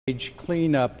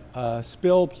cleanup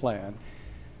spill plan.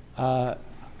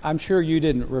 I'm sure you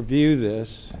didn't review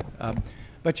this,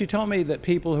 but you told me that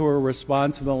people who were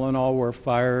responsible and all were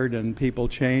fired and people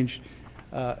changed.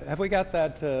 Have we got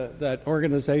that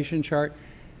organization chart?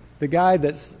 The guy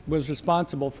that was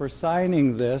responsible for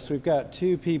signing this, we've got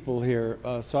two people here,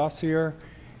 Saucier,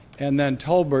 and then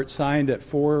Tolbert signed it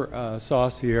for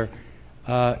Saucier.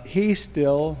 He's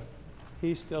still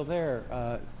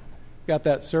there. Got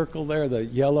that circle there, the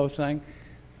yellow thing.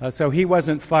 So he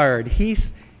wasn't fired.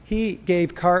 He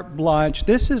gave carte blanche.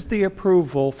 This is the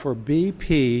approval for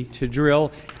BP to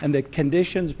drill and the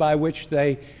conditions by which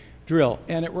they drill.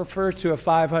 And it refers to a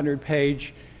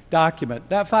 500-page document.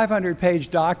 That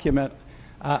 500-page document,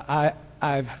 my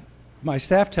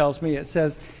staff tells me, it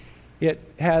says it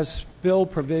has spill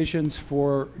provisions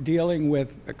for dealing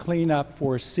with a cleanup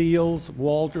for seals,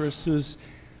 walruses,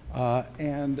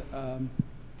 and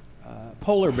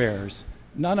polar bears,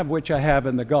 none of which I have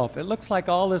in the Gulf. It looks like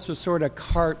all this was sort of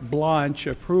carte blanche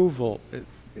approval.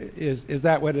 Is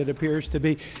that what it appears to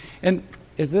be? And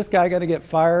is this guy going to get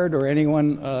fired or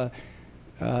anyone?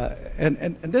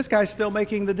 And this guy's still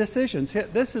making the decisions.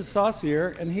 This is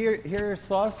Saucier, and here's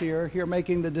Saucier here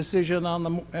making the decision on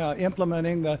the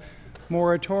implementing the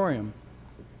moratorium.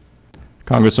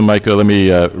 Congressman Michael, let me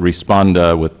respond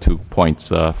with 2 points.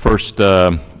 First,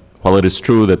 while it is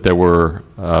true that there were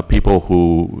people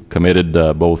who committed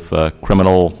both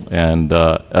criminal and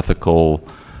ethical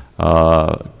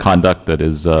conduct that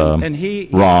is and he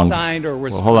wrong. Signed or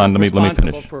was hold on, let me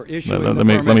finish. For issuing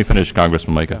let me finish,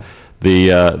 Congressman Mica.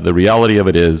 Yeah. The reality of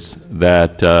it is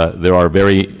that there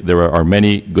are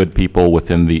many good people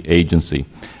within the agency.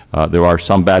 There are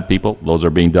some bad people. Those are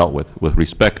being dealt with. With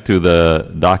respect to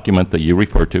the document that you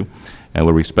refer to, and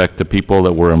with respect to people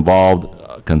that were involved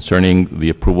concerning the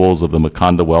approvals of the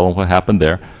Macondo well and what happened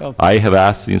there, I have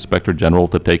asked the Inspector General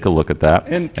to take a look at that,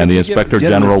 and the Inspector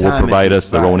General will provide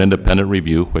us their own independent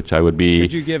review, which I would be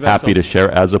happy to share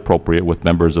as appropriate with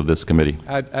members of this committee.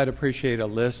 I'd appreciate a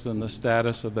list and the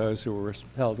status of those who were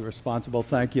held responsible.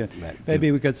 Thank you.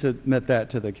 Maybe we could submit that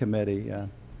to the committee.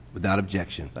 Without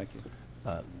objection. Thank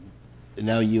you.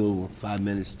 Now yield 5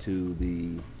 minutes to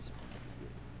the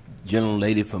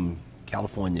gentlelady from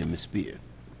California, Ms. Spear.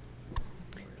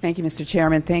 Thank you, Mr.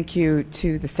 Chairman. Thank you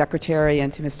to the Secretary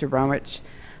and to Mr. Bromwich.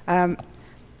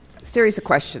 Series of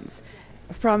questions.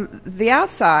 From the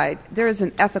outside, there is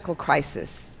an ethical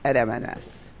crisis at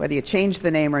MMS. Whether you change the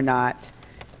name or not,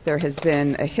 there has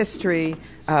been a history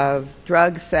of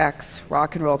drug, sex,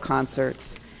 rock and roll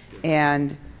concerts,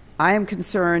 and I am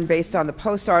concerned, based on the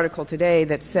Post article today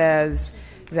that says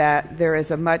that there is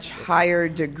a much higher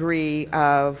degree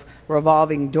of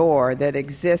revolving door that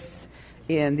exists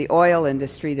in the oil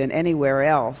industry than anywhere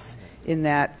else, in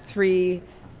that 3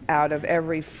 out of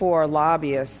every 4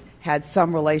 lobbyists had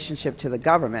some relationship to the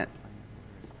government.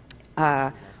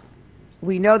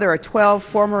 We know there are 12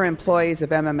 former employees of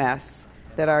MMS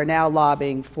that are now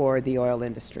lobbying for the oil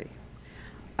industry.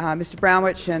 Mr.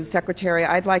 Bromwich and Secretary,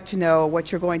 I'd like to know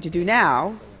what you're going to do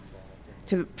now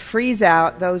to freeze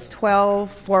out those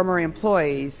 12 former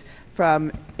employees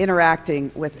from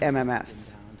interacting with MMS.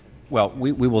 Well,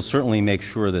 we will certainly make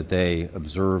sure that they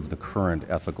observe the current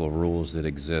ethical rules that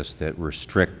exist that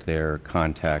restrict their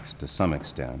contacts to some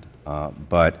extent.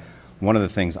 But one of the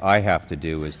things I have to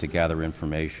do is to gather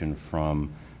information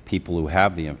from people who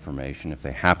have the information. If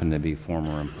they happen to be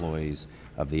former employees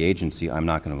of the agency, I'm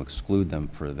not going to exclude them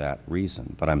for that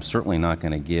reason. But I'm certainly not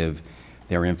going to give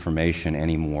their information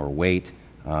any more weight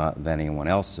than anyone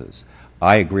else's.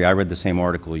 I agree. I read the same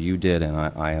article you did, and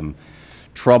I am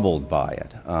troubled by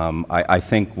it. I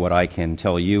think what I can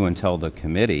tell you and tell the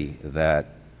committee that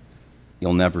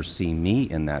you'll never see me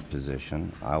in that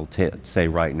position. I'll say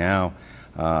right now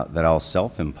that I'll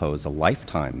self-impose a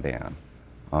lifetime ban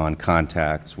on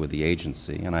contacts with the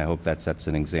agency, and I hope that sets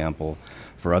an example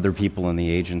for other people in the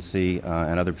agency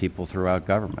and other people throughout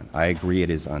government. I agree it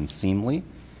is unseemly.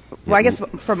 Well, I guess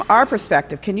from our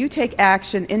perspective, can you take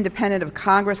action independent of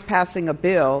Congress passing a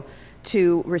bill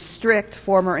to restrict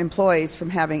former employees from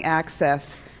having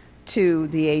access to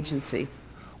the agency?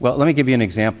 Well, let me give you an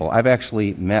example. I've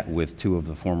actually met with 2 of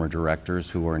the former directors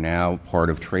who are now part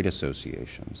of trade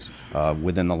associations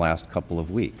within the last couple of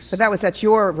weeks. But that was at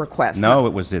your request. No,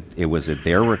 it was at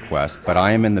their request, but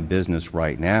I am in the business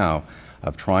right now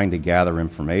of trying to gather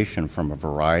information from a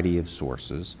variety of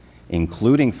sources,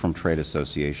 including from trade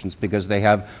associations, because they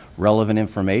have relevant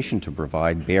information to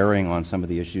provide bearing on some of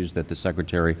the issues that the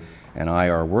Secretary and I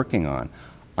are working on.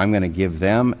 I'm going to give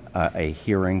them a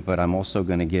hearing, but I'm also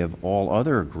going to give all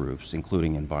other groups,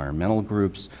 including environmental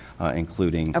groups,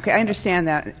 including... Okay, I understand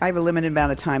that. I have a limited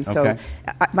amount of time. So Okay.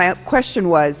 My question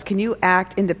was, can you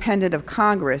act independent of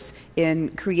Congress in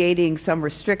creating some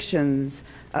restrictions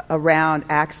around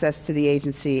access to the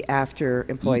agency after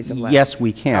employees have left? Yes,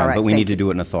 we can, All right, but we thank need to you. do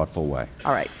it in a thoughtful way.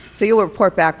 All right. So you'll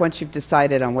report back once you've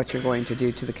decided on what you're going to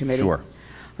do to the committee? Sure.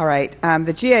 All right.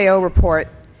 The GAO report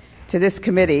to this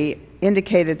committee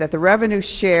indicated that the revenue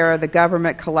share the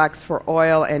government collects for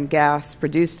oil and gas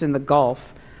produced in the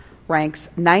Gulf ranks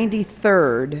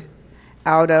 93rd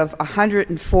out of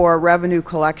 104 revenue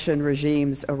collection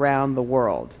regimes around the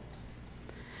world.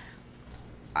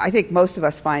 I think most of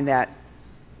us find that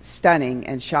stunning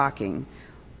and shocking.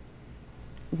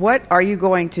 What are you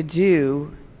going to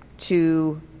do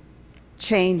to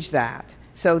change that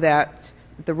so that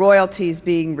the royalties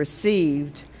being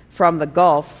received from the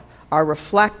Gulf are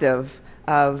reflective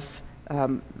of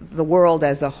the world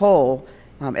as a whole,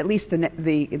 at least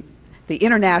the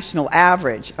international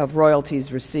average of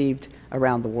royalties received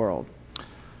around the world?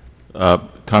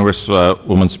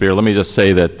 Congresswoman Spear, let me just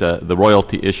say that the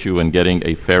royalty issue and getting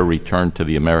a fair return to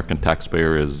the American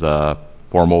taxpayer is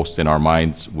foremost in our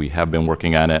minds. We have been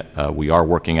working on it. We are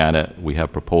working on it. We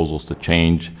have proposals to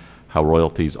change how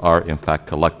royalties are in fact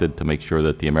collected to make sure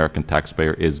that the American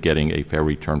taxpayer is getting a fair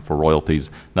return for royalties,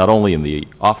 not only in the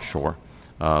offshore,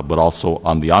 but also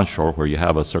on the onshore, where you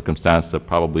have a circumstance that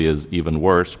probably is even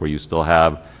worse, where you still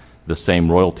have the same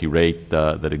royalty rate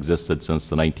that existed since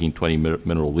the 1920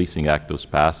 Mineral Leasing Act was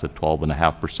passed at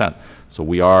 12.5%. So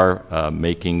we are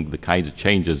making the kinds of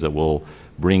changes that will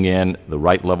bring in the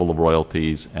right level of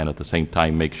royalties and at the same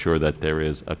time make sure that there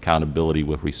is accountability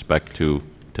with respect to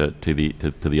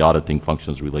the auditing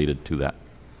functions related to that.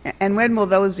 And when will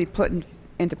those be put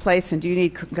into place, and do you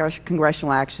need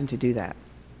congressional action to do that?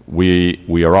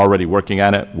 We are already working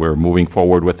on it. We're moving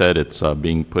forward with it. It's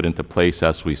being put into place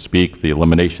as we speak. The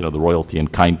elimination of the royalty in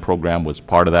kind program was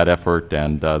part of that effort,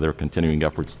 and there are continuing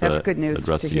efforts to That's good news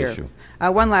address to the hear. issue.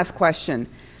 One last question.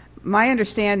 My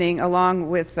understanding, along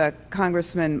with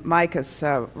Congressman Mica's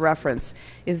reference,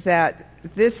 is that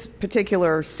this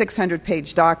particular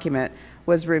 600-page document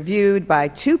was reviewed by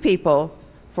 2 people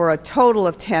for a total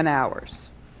of 10 hours.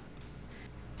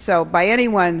 So by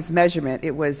anyone's measurement,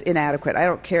 it was inadequate. I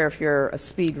don't care if you're a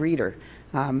speed reader.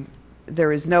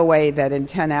 There is no way that in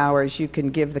 10 hours you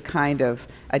can give the kind of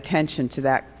attention to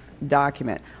that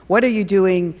document. What are you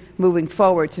doing moving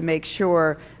forward to make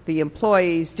sure the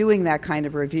employees doing that kind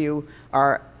of review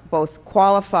are both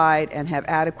qualified and have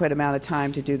adequate amount of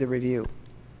time to do the review?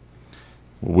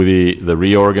 With the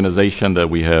reorganization that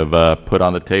we have put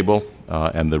on the table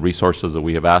and the resources that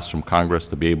we have asked from Congress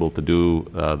to be able to do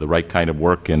the right kind of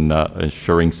work in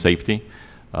ensuring safety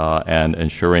and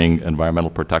ensuring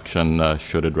environmental protection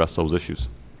should address those issues.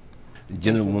 The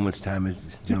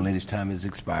gentlelady's time has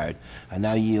expired. I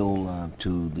now yield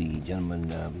to the gentleman,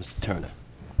 Mr. Turner.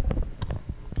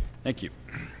 Thank you.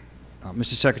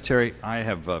 Mr. Secretary, I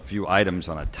have a few items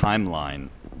on a timeline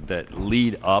that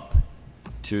lead up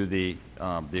to the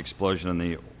explosion in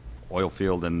the oil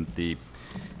field and the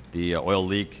oil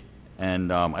leak,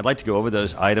 and I'd like to go over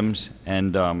those items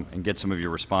and get some of your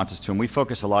responses to them. We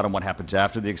focus a lot on what happens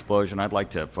after the explosion. I'd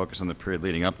like to focus on the period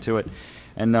leading up to it.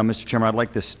 And Mr. Chairman, I'd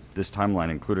like this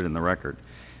timeline included in the record.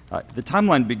 The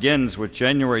timeline begins with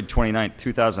January 29,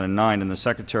 2009, and the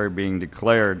Secretary being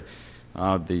declared,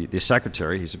 the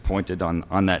Secretary, he's appointed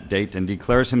on that date, and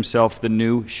declares himself the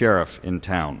new sheriff in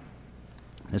town.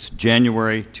 That's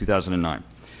January 2009.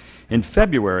 In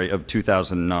February of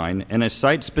 2009, in a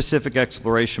site-specific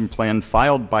exploration plan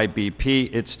filed by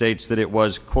BP, it states that it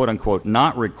was, quote-unquote,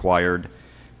 not required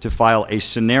to file a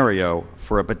scenario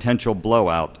for a potential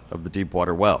blowout of the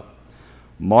Deepwater well.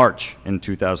 March in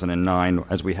 2009,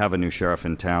 as we have a new sheriff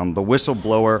in town, a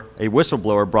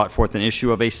whistleblower brought forth an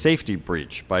issue of a safety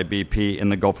breach by BP in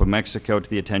the Gulf of Mexico to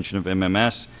the attention of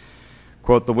MMS.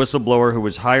 Quote, the whistleblower, who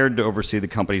was hired to oversee the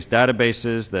company's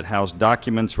databases that housed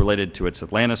documents related to its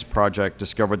Atlantis project,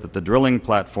 discovered that the drilling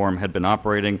platform had been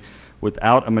operating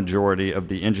without a majority of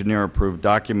the engineer-approved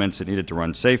documents it needed to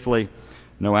run safely.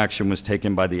 No action was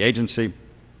taken by the agency.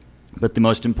 But the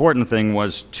most important thing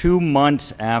was 2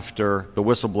 months after the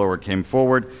whistleblower came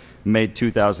forward, May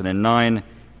 2009,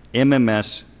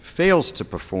 MMS fails to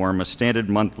perform a standard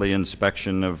monthly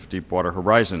inspection of Deepwater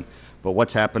Horizon. But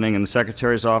what's happening in the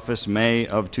Secretary's office? May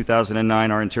of 2009,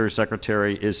 our Interior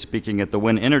Secretary is speaking at the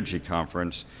Wind Energy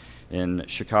Conference in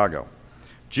Chicago.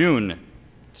 June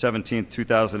 17,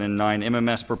 2009,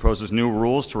 MMS proposes new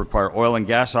rules to require oil and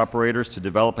gas operators to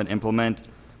develop and implement,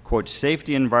 quote,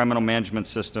 safety environmental management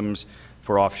systems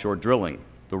for offshore drilling.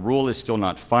 The rule is still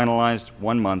not finalized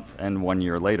 1 month and 1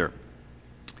 year later.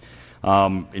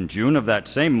 In June of that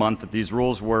same month that these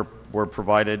rules were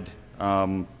provided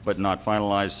but not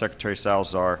finalized, Secretary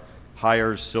Salazar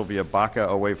hires Sylvia Baca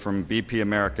away from BP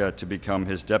America to become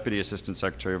his Deputy Assistant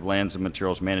Secretary of Lands and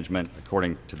Materials Management,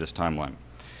 according to this timeline.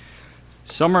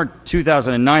 Summer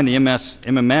 2009, the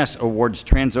MMS awards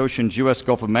Transocean's U.S.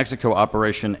 Gulf of Mexico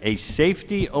operation a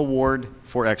Safety Award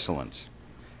for Excellence.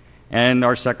 And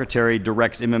our Secretary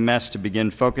directs MMS to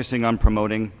begin focusing on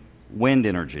promoting wind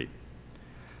energy.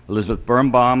 Elizabeth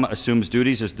Birnbaum assumes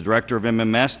duties as the director of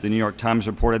MMS. The New York Times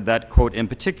reported that, quote, in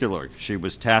particular, she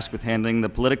was tasked with handling the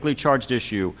politically charged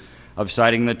issue of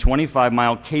siting the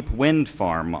 25-mile Cape Wind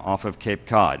farm off of Cape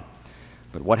Cod.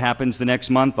 But what happens the next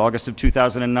month, August of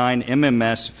 2009?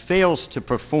 MMS fails to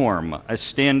perform a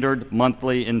standard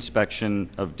monthly inspection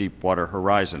of Deepwater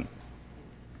Horizon.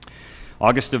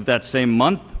 August of that same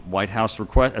month,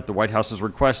 at the White House's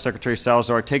request, Secretary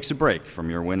Salazar takes a break from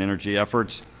your wind energy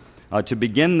efforts to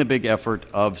begin the big effort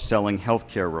of selling health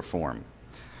care reform.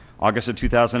 August of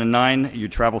 2009, you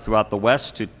travel throughout the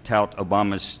West to tout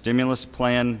Obama's stimulus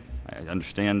plan. I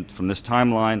understand from this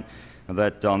timeline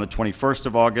that on the 21st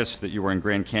of August that you were in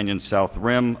Grand Canyon's South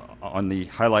Rim on the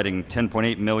highlighting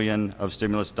 $10.8 million of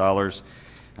stimulus dollars.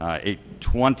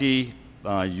 8/20,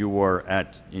 you were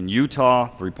in Utah,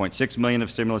 $3.6 million of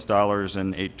stimulus dollars,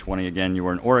 and 8/20 again, you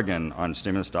were in Oregon on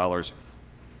stimulus dollars.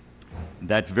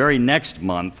 That very next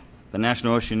month, the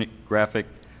National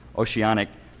Oceanic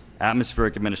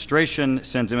Atmospheric Administration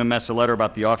sends MMS a letter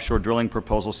about the offshore drilling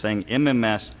proposal saying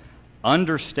MMS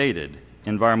understated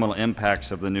environmental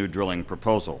impacts of the new drilling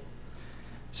proposal.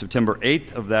 September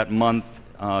 8th of that month,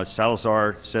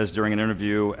 Salazar says during an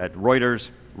interview at Reuters,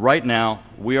 right now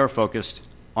we are focused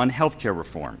on health care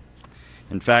reform.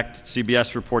 In fact,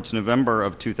 CBS reports November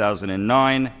of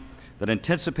 2009 that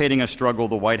anticipating a struggle,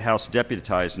 the White House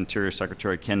deputized Interior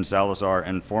Secretary Ken Salazar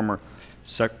and former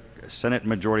Senate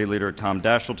Majority Leader Tom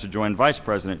Daschle to join Vice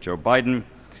President Joe Biden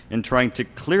in trying to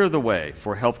clear the way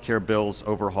for health care bills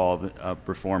overhaul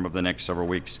reform of the next several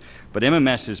weeks. But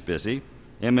MMS is busy.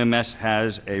 MMS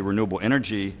has a renewable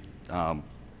energy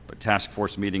task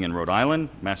force meeting in Rhode Island,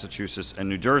 Massachusetts, and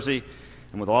New Jersey.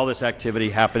 And with all this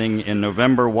activity happening in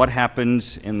November, what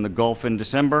happens in the Gulf in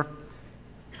December?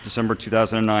 December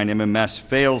 2009, MMS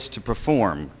fails to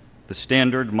perform the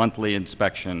standard monthly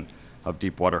inspection of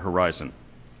Deepwater Horizon.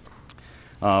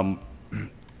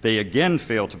 They again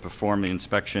fail to perform the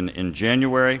inspection in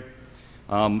January,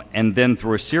 and then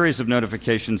through a series of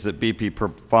notifications that BP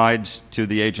provides to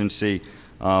the agency,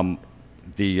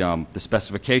 the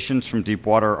specifications from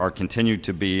Deepwater are continued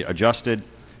to be adjusted.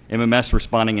 MMS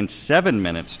responding in 7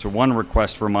 minutes to one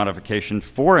request for modification,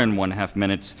 4.5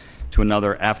 minutes to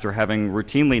another after having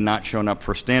routinely not shown up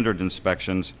for standard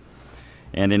inspections.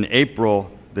 And in April,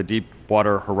 the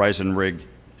Deepwater Horizon rig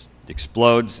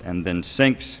explodes and then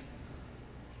sinks.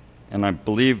 And I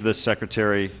believe the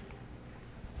Secretary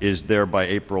is there by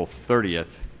April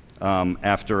 30th,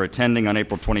 after attending on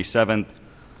April 27th,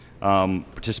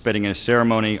 participating in a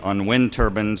ceremony on wind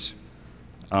turbines,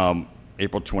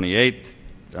 April 28th,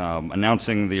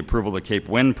 announcing the approval of the Cape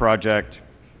Wind project,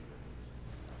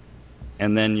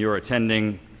 and then you're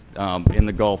attending in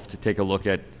the Gulf to take a look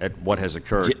at what has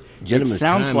occurred. It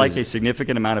sounds like a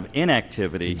significant amount of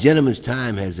inactivity. The gentleman's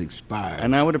time has expired.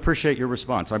 And I would appreciate your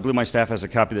response. I believe my staff has a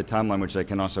copy of the timeline, which they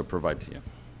can also provide to you.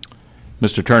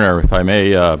 Mr. Turner, if I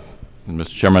may, Mr.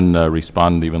 Chairman,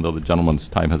 respond, even though the gentleman's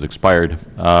time has expired.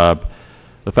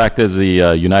 The fact is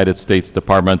the United States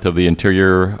Department of the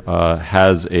Interior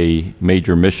has a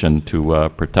major mission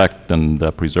to protect and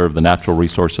preserve the natural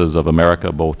resources of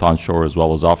America, both onshore as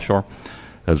well as offshore,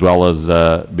 as well as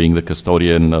being the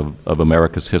custodian of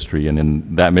America's history. And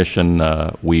in that mission,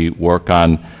 we work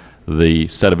on the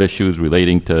set of issues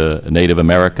relating to Native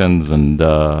Americans and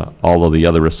all of the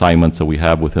other assignments that we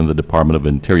have within the Department of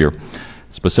Interior.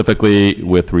 Specifically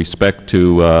with respect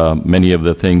to many of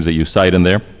the things that you cite in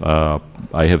there,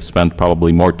 I have spent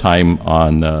probably more time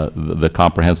on the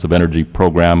comprehensive energy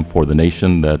program for the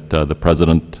nation that the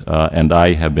President and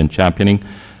I have been championing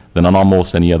than on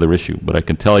almost any other issue. But I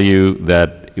can tell you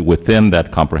that within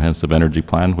that comprehensive energy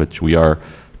plan, which we are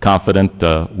confident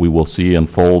we will see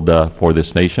unfold for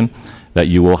this nation, that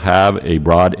you will have a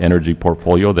broad energy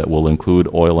portfolio that will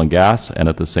include oil and gas and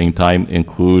at the same time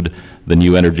include the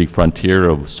new energy frontier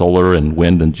of solar and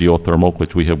wind and geothermal,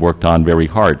 which we have worked on very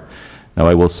hard. Now,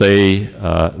 I will say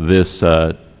this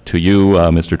to you,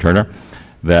 Mr. Turner,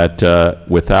 that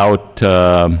without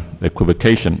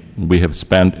equivocation, we have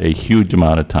spent a huge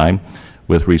amount of time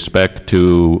with respect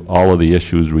to all of the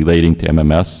issues relating to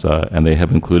MMS, and they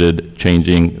have included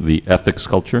changing the ethics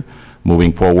culture,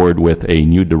 moving forward with a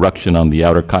new direction on the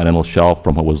Outer Continental Shelf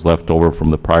from what was left over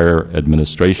from the prior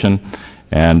administration,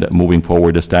 and moving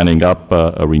forward to standing up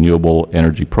a renewable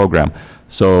energy program.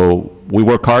 So we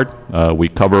work hard, we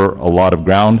cover a lot of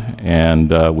ground,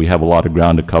 and we have a lot of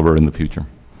ground to cover in the future.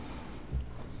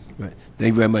 Right.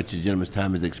 Thank you very much. The gentleman's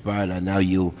time has expired. I now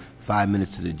yield 5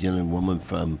 minutes to the gentlewoman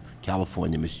from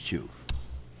California, Ms. Chu.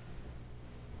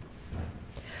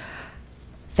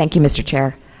 Thank you, Mr.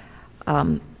 Chair.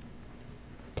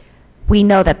 We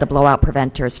know that the blowout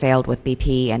preventers failed with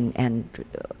BP and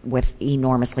with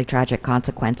enormously tragic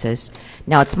consequences.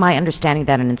 Now, it's my understanding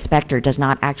that an inspector does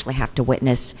not actually have to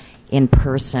witness in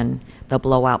person the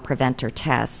blowout preventer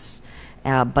tests,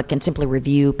 but can simply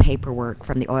review paperwork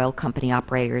from the oil company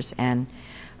operators, and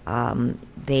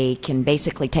they can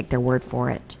basically take their word for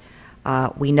it.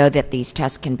 We know that these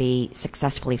tests can be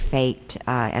successfully faked,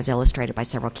 as illustrated by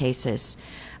several cases.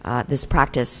 This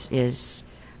practice is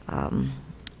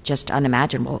just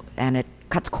unimaginable, and it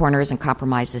cuts corners and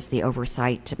compromises the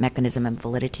oversight mechanism and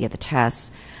validity of the tests.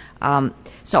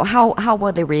 So how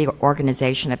will the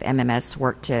reorganization of MMS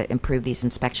work to improve these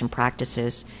inspection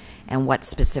practices, and what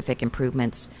specific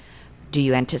improvements do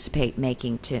you anticipate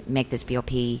making to make this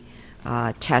BOP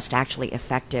test actually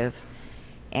effective?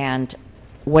 And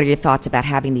what are your thoughts about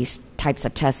having these types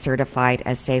of tests certified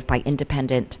as safe by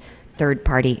independent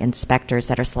third-party inspectors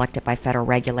that are selected by federal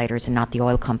regulators and not the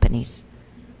oil companies?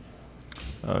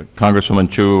 Congresswoman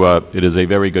Chu, it is a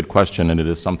very good question, and it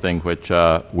is something which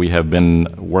we have been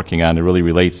working on. It really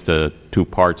relates to two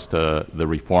parts to the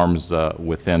reforms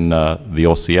within the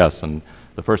OCS. And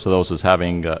the first of those is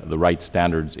having the right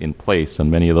standards in place,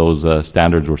 and many of those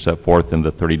standards were set forth in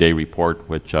the 30-day report,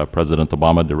 which President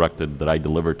Obama directed that I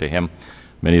deliver to him.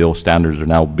 Many of those standards are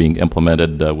now being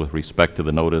implemented with respect to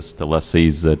the notice to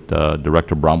lessees that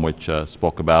Director Bromwich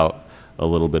spoke about a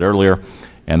little bit earlier.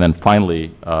 And then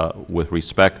finally, with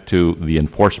respect to the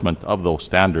enforcement of those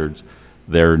standards,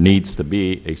 there needs to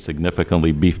be a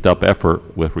significantly beefed up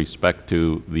effort with respect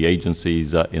to the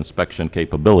agency's inspection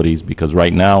capabilities, because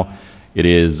right now it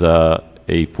is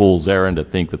a fool's errand to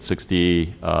think that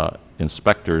 60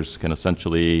 inspectors can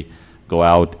essentially go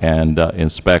out and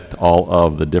inspect all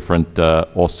of the different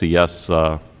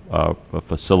OCS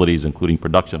facilities, including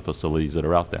production facilities that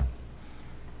are out there.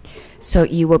 So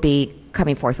you will be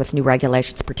coming forth with new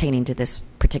regulations pertaining to this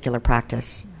particular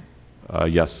practice?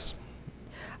 Yes.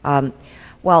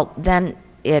 Well, then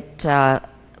it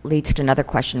leads to another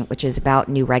question, which is about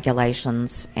new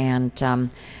regulations. And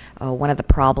one of the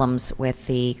problems with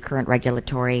the current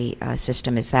regulatory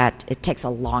system is that it takes a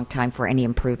long time for any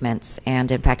improvements.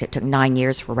 And in fact, it took 9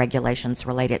 years for regulations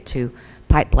related to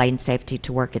pipeline safety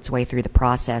to work its way through the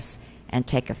process and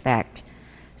take effect.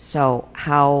 So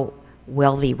how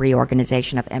will the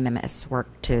reorganization of MMS work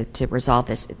to resolve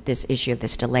this issue of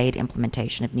this delayed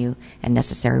implementation of new and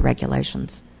necessary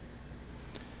regulations?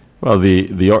 Well,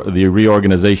 the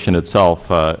reorganization itself,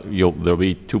 there'll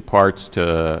be two parts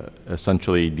to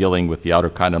essentially dealing with the Outer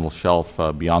Continental Shelf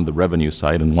beyond the revenue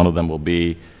side, and one of them will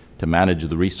be to manage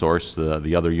the resource.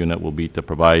 The other unit will be to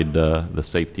provide the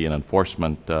safety and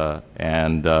enforcement,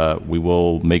 and we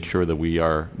will make sure that we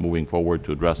are moving forward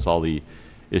to address all the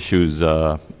issues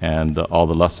and all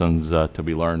the lessons to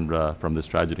be learned from this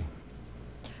tragedy.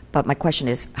 But my question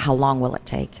is, how long will it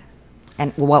take?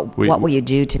 And what will you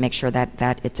do to make sure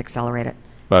that it's accelerated?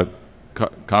 But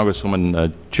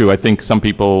Congresswoman Chu, I think some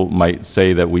people might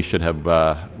say that we should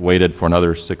have waited for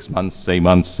another 6 months, 8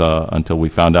 months until we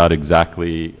found out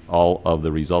exactly all of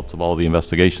the results of all of the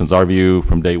investigations. Our view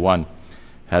from day one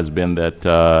has been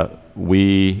that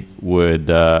we would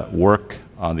work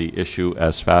on the issue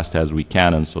as fast as we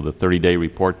can, and so the 30-day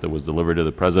report that was delivered to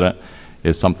the President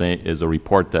is a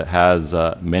report that has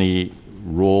many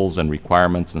rules and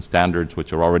requirements and standards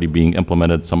which are already being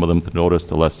implemented, some of them through notice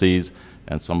to lessees,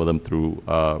 and some of them through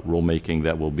rulemaking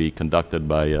that will be conducted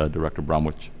by Director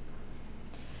Bromwich.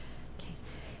 Okay.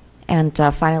 And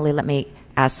finally, let me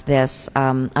ask this.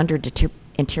 Under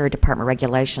Interior Department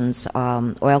regulations,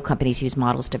 oil companies use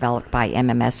models developed by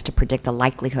MMS to predict the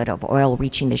likelihood of oil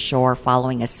reaching the shore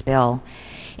following a spill.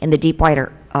 In the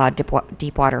Deepwater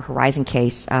Horizon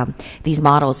case, these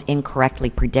models incorrectly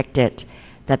predicted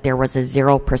that there was a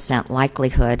 0%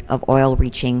 likelihood of oil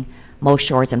reaching most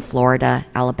shores in Florida,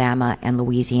 Alabama, and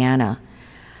Louisiana.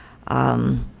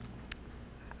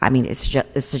 I mean, it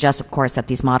suggests, of course, that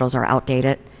these models are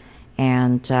outdated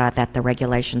and that the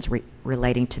regulations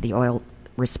relating to the oil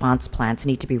response plans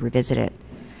need to be revisited.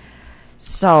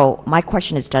 So my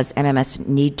question is, does MMS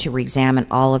need to reexamine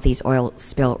all of these oil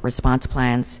spill response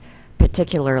plans,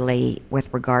 particularly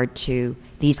with regard to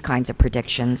these kinds of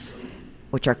predictions,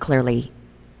 which are clearly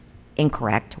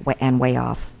incorrect and way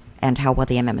off? And how will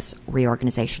the MMS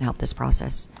reorganization help this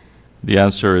process? The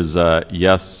answer is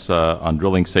yes on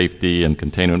drilling safety and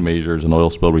containment measures and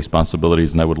oil spill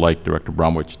responsibilities, and I would like Director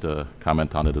Bromwich to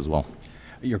comment on it as well.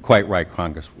 You're quite right,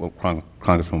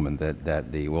 Congresswoman,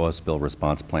 that the oil spill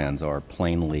response plans are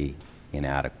plainly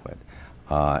inadequate.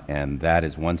 And that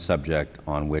is one subject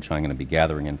on which I'm going to be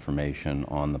gathering information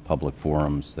on the public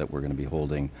forums that we're going to be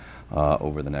holding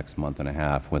over the next month and a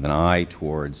half, with an eye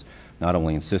towards not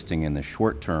only insisting in the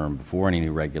short term, before any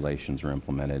new regulations are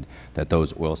implemented, that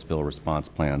those oil spill response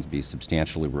plans be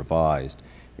substantially revised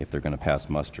if they're going to pass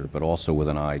muster, but also with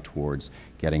an eye towards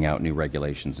getting out new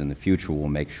regulations in the future. We'll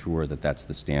make sure that that's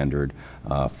the standard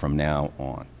from now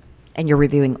on. And you're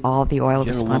reviewing all of the oil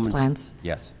response plans?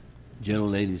 Yes.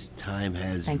 Gentlelady's time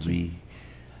has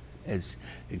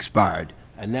expired.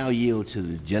 I now yield to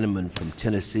the gentleman from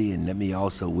Tennessee, and let me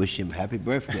also wish him happy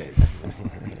birthday.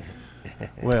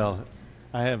 Well,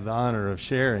 I have the honor of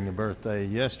sharing a birthday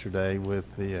yesterday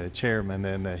with the chairman,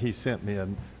 and he sent me a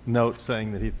note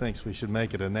saying that he thinks we should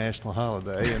make it a national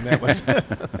holiday, and that was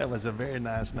that was a very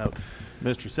nice note.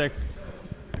 Mr.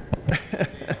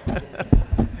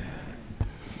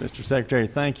 Secretary,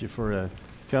 thank you for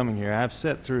coming here. I've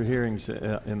sat through hearings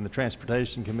in the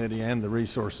Transportation Committee and the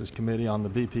Resources Committee on the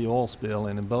BP oil spill,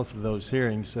 and in both of those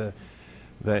hearings,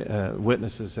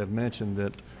 witnesses have mentioned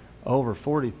that over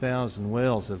 40,000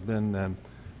 wells have been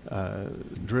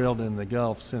drilled in the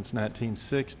Gulf since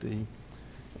 1960,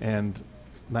 and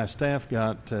my staff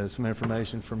got some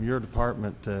information from your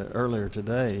department earlier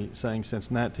today saying since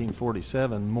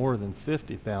 1947 more than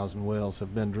 50,000 wells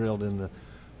have been drilled in the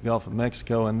Gulf of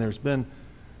Mexico, and there's been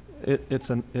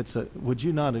would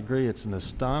you not agree it's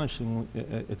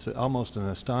almost an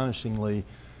astonishingly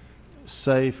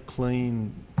safe,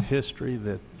 clean history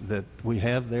that we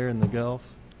have there in the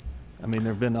Gulf? I mean,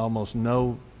 there've been almost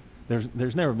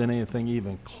there's never been anything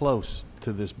even close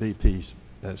to this BP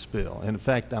spill. In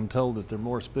fact, I'm told that there are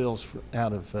more spills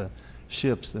out of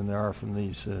ships than there are from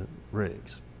these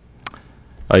rigs.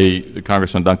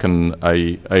 Congressman Duncan,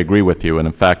 I agree with you, and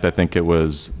in fact, I think it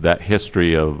was that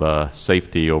history of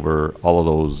safety over all of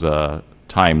those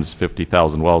times,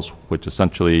 50,000 wells, which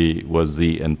essentially was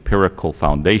the empirical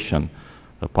foundation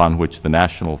upon which the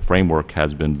national framework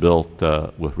has been built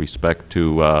with respect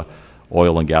to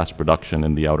oil and gas production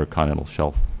in the Outer Continental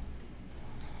Shelf.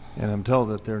 And I'm told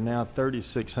that there are now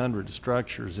 3,600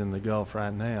 structures in the Gulf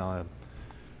right now.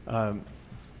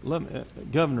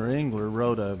 Governor Engler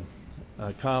wrote a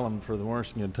column for the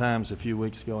Washington Times a few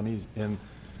weeks ago, and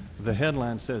the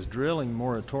headline says, "Drilling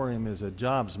moratorium is a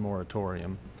jobs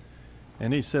moratorium."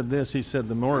 And he said this, he said,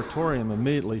 "The moratorium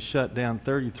immediately shut down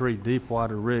 33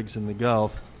 deepwater rigs in the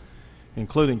Gulf,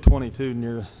 including 22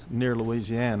 near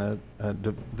Louisiana.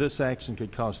 This action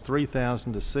could cost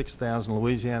 3,000 to 6,000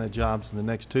 Louisiana jobs in the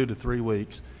next 2 to 3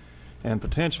 weeks, and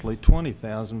potentially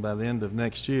 20,000 by the end of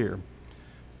next year.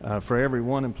 For every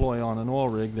one employee on an oil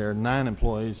rig, there are 9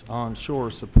 employees onshore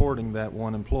supporting that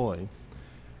one employee."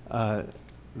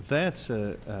 That's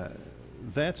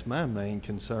my main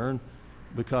concern,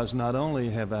 because not only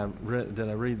did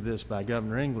I read this by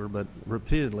Governor Engler, but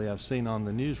repeatedly I've seen on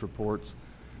the news reports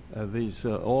these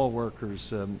oil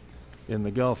workers in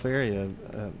the Gulf area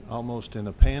almost in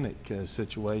a panic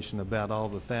situation about all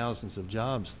the thousands of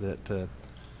jobs that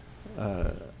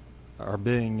are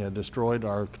being destroyed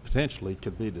or potentially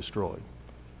could be destroyed.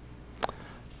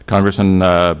 Congressman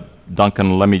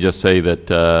Duncan, let me just say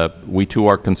that we too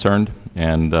are concerned,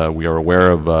 and we are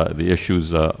aware of the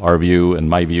issues. Our view and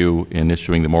my view in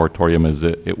issuing the moratorium is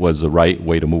that it was the right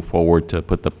way to move forward, to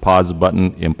put the pause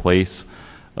button in place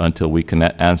until we can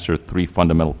answer 3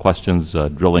 fundamental questions: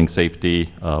 drilling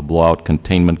safety, blowout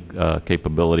containment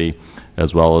capability,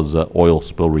 as well as oil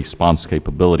spill response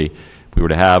capability. If we were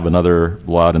to have another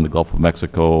blowout in the Gulf of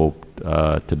Mexico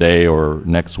today or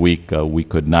next week, we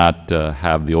could not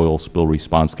have the oil spill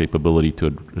response capability to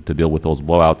deal with those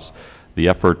blowouts. The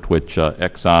effort which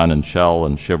Exxon and Shell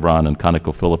and Chevron and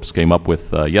ConocoPhillips came up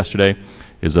with yesterday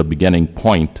is a beginning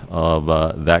point of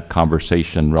that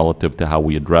conversation relative to how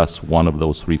we address one of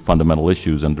those 3 fundamental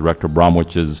issues. And Director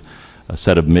Bromwich's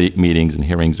set of meetings and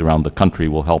hearings around the country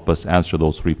will help us answer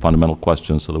those 3 fundamental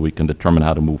questions so that we can determine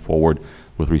how to move forward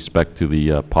with respect to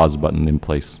the pause button in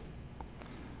place.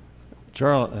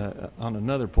 Charles, on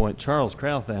another point, Charles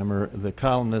Krauthammer, the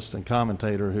columnist and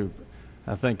commentator who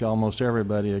I think almost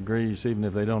everybody agrees, even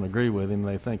if they don't agree with him,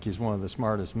 they think he's one of the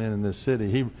smartest men in this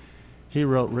city. he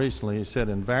wrote recently, he said,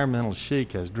 environmental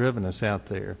chic has driven us out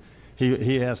there.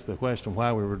 He asked the question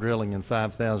why we were drilling in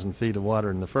 5,000 feet of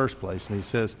water in the first place, and he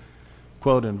says,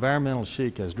 quote, environmental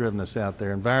chic has driven us out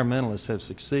there. Environmentalists have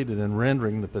succeeded in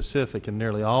rendering the Pacific and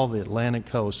nearly all the Atlantic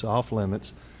coast off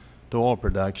limits to oil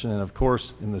production. And of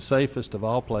course, in the safest of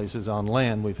all places on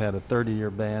land, we've had a 30-year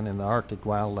ban in the Arctic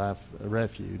Wildlife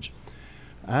Refuge.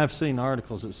 I've seen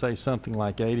articles that say something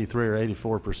like 83 or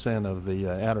 84% of the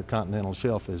outer continental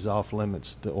shelf is off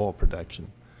limits to oil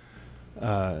production.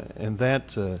 And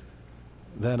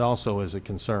that also is a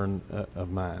concern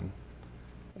of mine.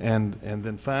 And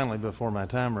then finally, before my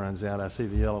time runs out, I see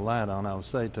the yellow light on. I will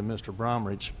say to Mr.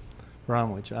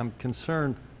 Bromwich, I'm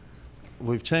concerned.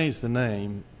 We've changed the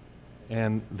name,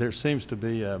 and there seems to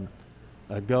be a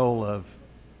goal of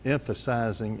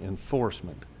emphasizing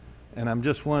enforcement. And I'm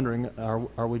just wondering,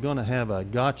 are we going to have a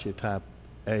gotcha type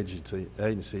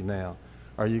agency now?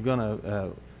 Are you going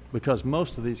to, because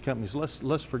most of these companies,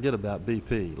 let's forget about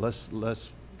BP. Let's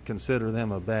consider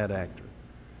them a bad actor.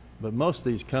 But most of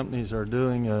these companies are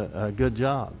doing a good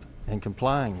job and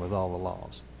complying with all the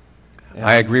laws. And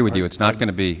I agree with you. It's not going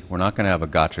to be, we're not going to have a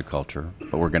gotcha culture,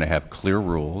 but we're going to have clear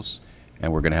rules,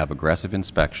 and we're going to have aggressive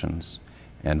inspections,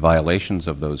 and violations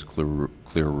of those clear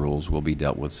rules will be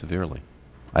dealt with severely.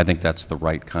 I think that's the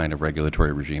right kind of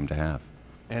regulatory regime to have.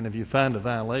 And if you find a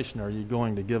violation, are you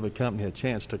going to give a company a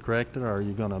chance to correct it, or are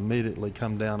you going to immediately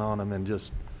come down on them and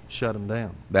just shut them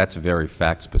down? That's a very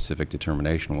fact-specific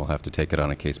determination. We'll have to take it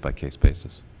on a case-by-case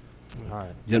basis. All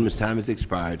right. Gentleman's time has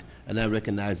expired, and I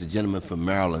recognize the gentleman from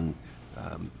Maryland,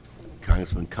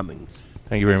 Congressman Cummings.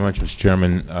 Thank you very much, Mr.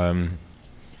 Chairman.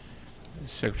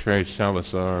 Secretary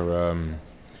Salazar,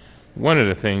 one of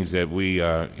the things that we,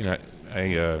 I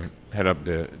head up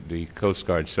the Coast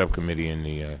Guard subcommittee in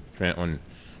the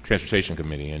Transportation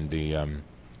Committee, and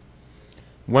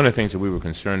one of the things that we were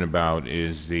concerned about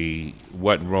is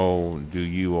what role do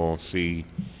you all see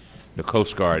the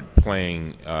Coast Guard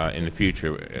playing in the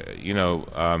future?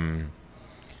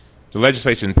 The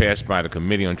legislation passed by the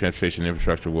Committee on Transportation and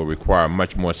Infrastructure will require a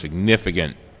much more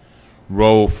significant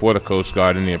role for the Coast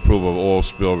Guard in the approval of oil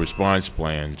spill response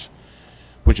plans,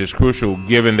 which is crucial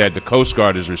given that the Coast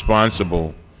Guard is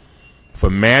responsible for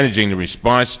managing the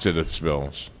response to the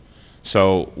spills.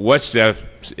 So what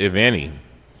steps, if any,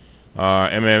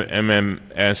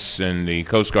 MMS and the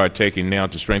Coast Guard taking now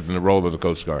to strengthen the role of the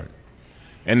Coast Guard?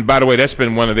 And by the way, that's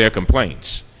been one of their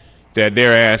complaints, that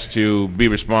they're asked to be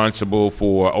responsible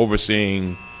for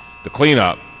overseeing the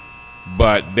cleanup,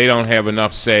 but they don't have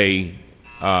enough say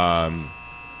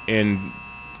in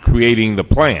creating the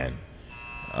plan.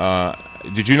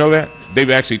 Did you know that?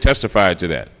 They've actually testified to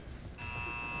that.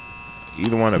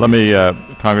 Either one of Let you.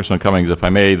 me, Congressman Cummings, if I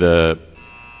may, the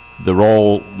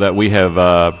role that we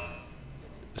have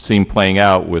seen playing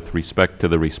out with respect to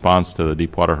the response to the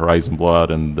Deepwater Horizon blowout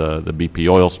and the BP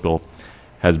oil spill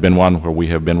has been one where we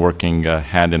have been working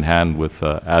hand in hand with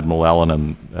Admiral Allen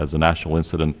and as a National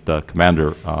Incident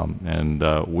Commander, and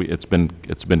it's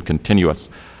been continuous.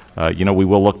 We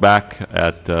will look back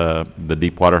at the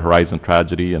Deepwater Horizon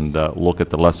tragedy and look at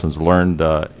the lessons learned,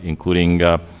 including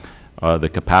the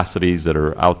capacities that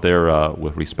are out there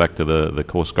with respect to the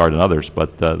Coast Guard and others.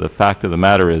 But the fact of the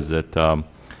matter is that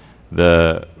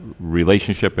the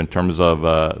relationship in terms of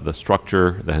the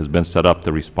structure that has been set up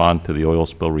to respond to the oil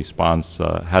spill response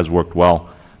has worked well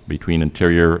between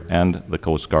Interior and the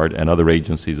Coast Guard and other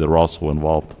agencies that are also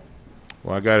involved.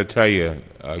 Well, I got to tell you,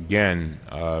 again,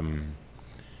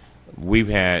 we've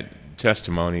had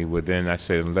testimony within, I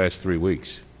say, the last 3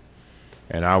 weeks,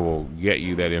 and I will get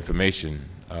you that information,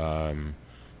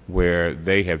 where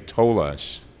they have told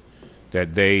us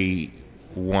that they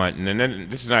want, and then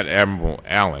this is not Admiral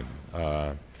Allen,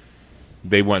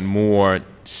 they want more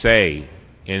say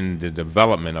in the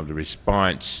development of the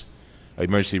response,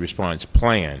 emergency response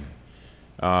plan,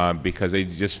 because they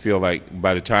just feel like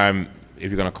by the time, if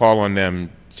you're going to call on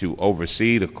them to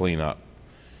oversee the cleanup,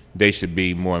 they should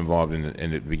be more involved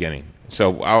in the beginning.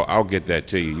 So I'll get that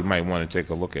to you. You might want to take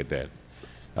a look at that.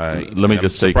 Let me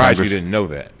just say, surprised you didn't know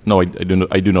that. No, I do know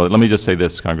that. Let me just say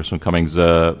this, Congressman Cummings.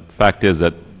 Fact is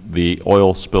that the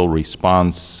oil spill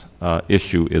response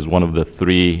issue is one of the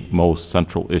three most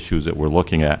central issues that we're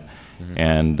looking at. Mm-hmm.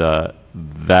 And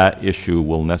that issue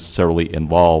will necessarily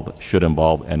should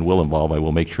involve, and will involve, I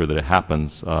will make sure that it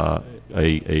happens,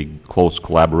 a close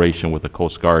collaboration with the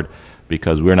Coast Guard,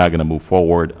 because we're not going to move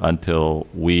forward until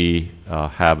we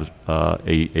have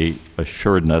a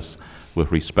assuredness with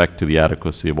respect to the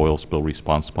adequacy of oil spill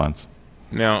response plans.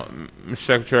 Now, Mr.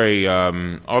 Secretary,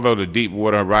 although the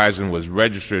Deepwater Horizon was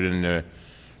registered in the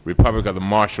Republic of the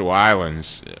Marshall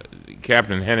Islands,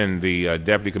 Captain Hennon, the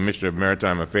Deputy Commissioner of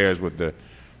Maritime Affairs with the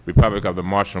Republic of the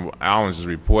Marshall Islands, is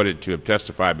reported to have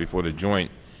testified before the joint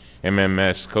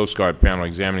MMS Coast Guard panel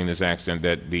examining this accident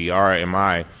that the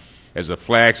RMI, as a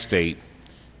flag state,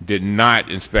 did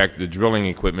not inspect the drilling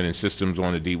equipment and systems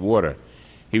on the deep water.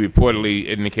 He reportedly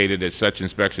indicated that such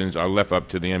inspections are left up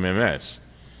to the MMS.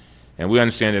 And we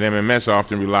understand that MMS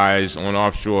often relies on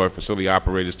offshore facility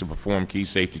operators to perform key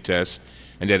safety tests,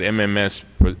 and that MMS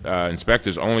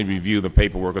inspectors only review the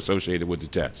paperwork associated with the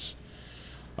tests.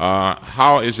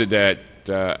 How is it that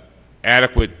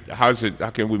adequate? How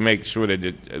can we make sure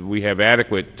that we have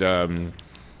adequate that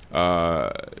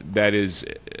is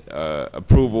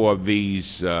approval of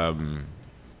these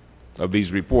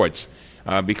reports?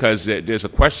 Because there's a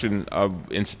question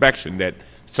of inspection, that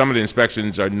some of the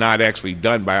inspections are not actually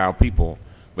done by our people,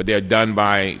 but they're done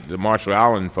by the Marshall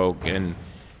Island folk and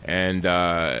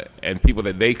people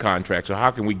that they contract. So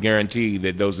how can we guarantee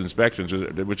that those inspections,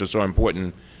 which are so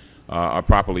important, are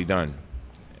properly done?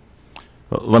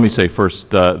 Well, let me say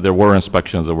first, there were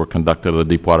inspections that were conducted of the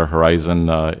Deepwater Horizon,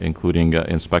 including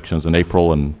inspections in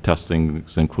April and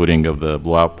testings, including of the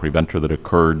blowout preventer that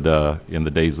occurred in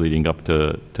the days leading up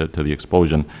to the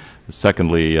explosion.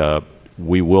 Secondly,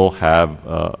 we will have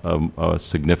a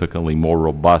significantly more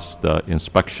robust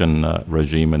inspection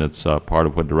regime, and it's part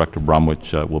of what Director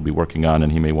Bromwich will be working on,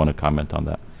 and he may want to comment on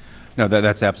that. No,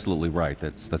 that's absolutely right.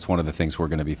 That's one of the things we're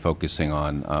going to be focusing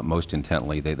on most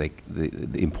intently. The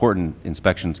important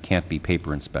inspections can't be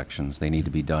paper inspections. They need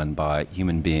to be done by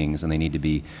human beings, and they need to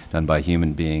be done by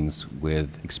human beings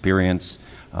with experience,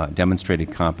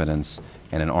 demonstrated competence,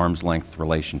 and an arm's length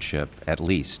relationship, at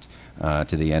least,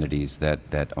 to the entities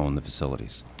that own the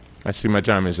facilities. I see my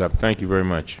time is up. Thank you very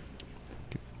much.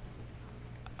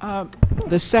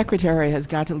 The Secretary has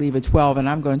got to leave at 12, and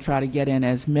I'm going to try to get in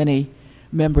as many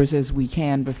members as we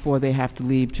can before they have to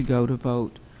leave to go to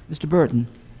vote. Mr. Burton.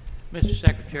 Mr.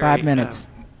 Secretary. 5 minutes.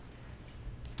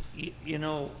 You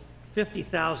know,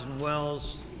 50,000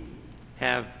 wells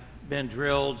have been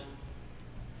drilled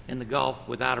in the Gulf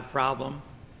without a problem,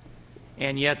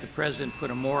 and yet the President put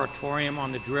a moratorium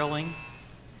on the drilling.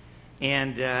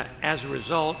 And as a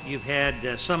result, you've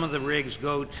had some of the rigs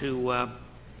go to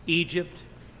Egypt,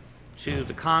 to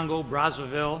the Congo,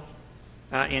 Brazzaville.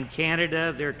 In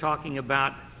Canada, they're talking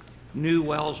about new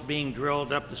wells being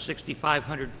drilled up to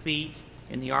 6,500 feet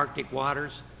in the Arctic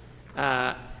waters.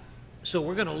 So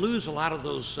we're going to lose a lot of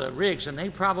those rigs, and they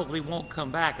probably won't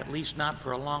come back, at least not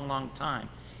for a long, long time.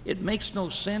 It makes no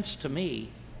sense to me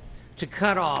to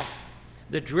cut off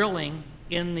the drilling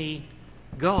in the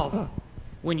Gulf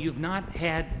when you've not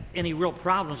had any real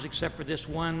problems except for this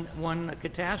one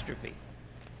catastrophe.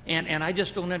 And I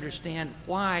just don't understand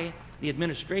why the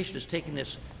administration is taking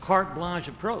this carte blanche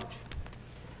approach.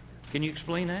 Can you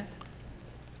explain that?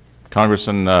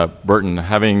 Congressman Burton,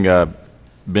 having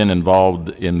been involved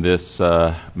in this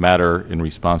matter in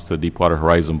response to the Deepwater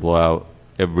Horizon blowout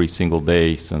every single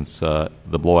day since the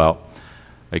blowout,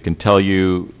 I can tell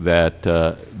you that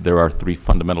there are three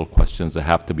fundamental questions that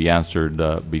have to be answered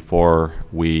before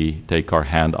we take our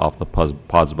hand off the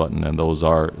pause button, and those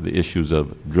are the issues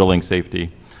of drilling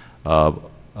safety,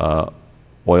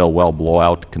 oil well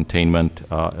blowout containment,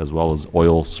 as well as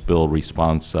oil spill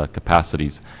response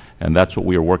capacities. And that's what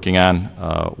we are working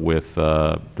on with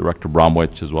Director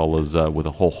Bromwich, as well as with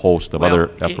a whole host of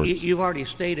other efforts. You've already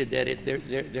stated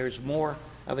that there's more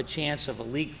of a chance of a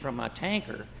leak from a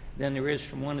tanker than there is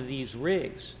from one of these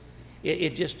rigs.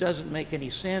 It just doesn't make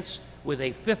any sense with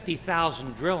a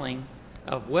 50,000 drilling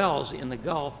of wells in the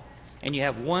Gulf, and you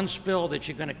have one spill that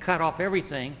you're going to cut off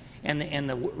everything, and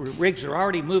the rigs are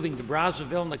already moving to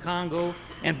Brazzaville and the Congo.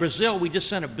 And Brazil, we just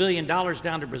sent $1 billion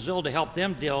down to Brazil to help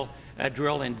them drill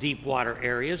in deep water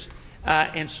areas.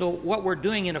 And so what we're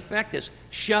doing, in effect, is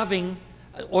shoving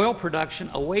oil production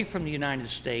away from the United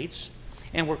States,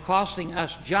 and we're costing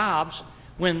us jobs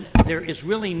when there is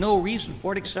really no reason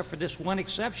for it except for this one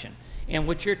exception. And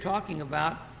what you're talking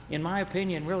about, in my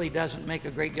opinion, really doesn't make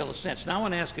a great deal of sense. Now I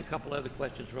want to ask a couple other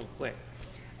questions real quick.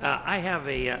 I have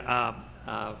a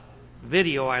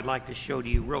video I'd like to show to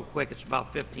you real quick. It's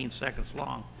about 15 seconds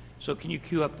long. So can you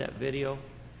cue up that video?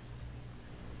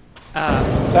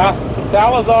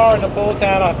 Salazar and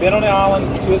Napolitano have been on the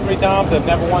island 2 or 3 times. They've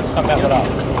never once come out with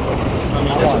us.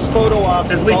 This is photo ops.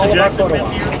 Has Lisa Jackson been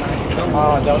here?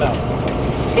 I don't know.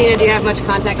 Dana, do you have much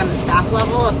contact on the staff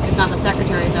level? If not the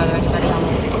secretaries, are there anybody on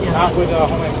the... Not with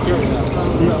Homeland Security.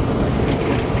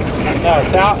 No,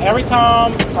 every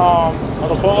time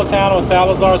Napolitano or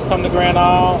Salazar's come to Grand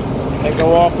Isle, they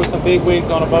go off with some big wigs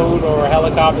on a boat or a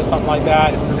helicopter, something like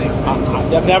that.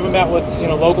 They've never met with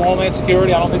local Homeland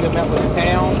Security. I don't think they've met with the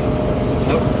town.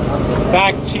 In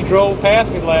fact, she drove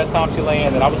past me the last time she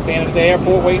landed. I was standing at the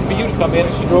airport waiting for you to come in,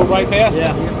 and she drove right past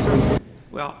me.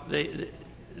 Well,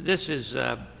 this is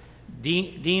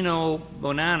Dino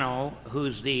Bonanno,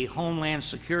 who's the Homeland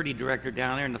Security Director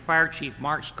down there, and the Fire Chief,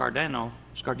 Mark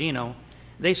Scardino.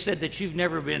 They said that you've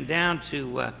never been down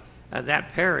to that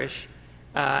parish,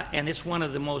 and it's one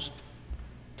of the most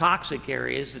toxic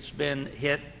areas that's been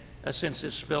hit since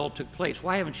this spill took place.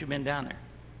 Why haven't you been down there?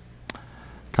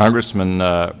 Congressman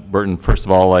Burton, first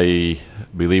of all, I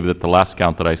believe that the last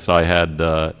count that I saw, I had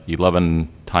 11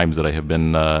 times that I have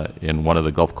been in one of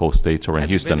the Gulf Coast states or in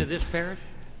Houston. Have you been to this parish?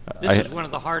 This is one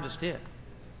of the hardest hit.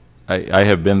 I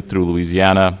have been through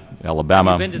Louisiana,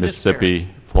 Alabama, Mississippi,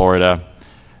 Florida.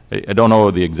 I don't know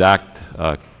the exact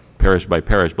parish by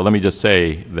parish, but let me just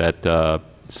say that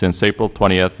since April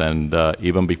 20th and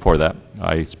even before that,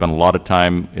 I spent a lot of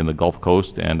time in the Gulf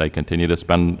Coast, and I continue to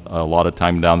spend a lot of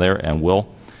time down there and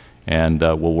will. And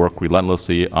we'll work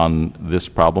relentlessly on this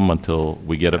problem until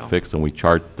we get it fixed and we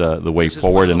chart the way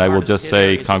forward. And I will just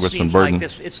say, Congressman Burton,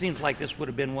 it seems like this would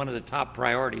have been one of the top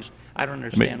priorities. I don't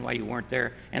understand why you weren't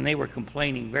there. And they were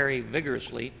complaining very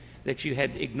vigorously that you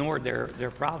had ignored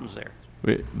their problems there.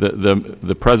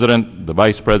 the President, the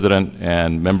Vice President,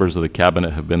 and members of the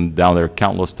Cabinet have been down there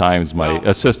countless times. My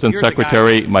Assistant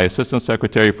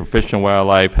Secretary for Fish and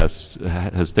Wildlife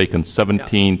has taken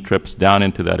 17 trips down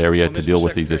into that area to deal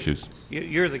with these issues.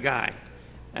 You're the guy.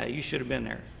 You should have been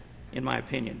there, in my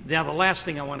opinion. Now, the last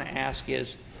thing I want to ask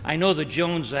is, I know the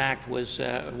Jones Act was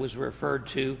referred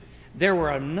to. There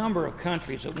were a number of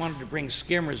countries that wanted to bring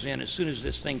skimmers in as soon as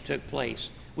this thing took place.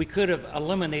 We could have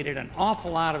eliminated an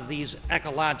awful lot of these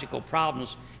ecological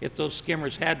problems if those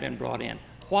skimmers had been brought in.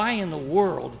 Why in the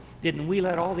world didn't we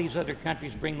let all these other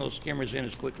countries bring those skimmers in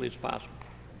as quickly as possible?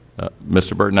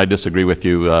 Mr. Burton, I disagree with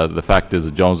you. The fact is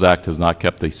the Jones Act has not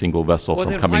kept a single vessel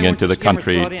from coming into the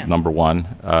country, number one.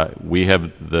 We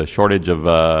have the shortage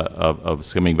of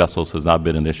skimming vessels has not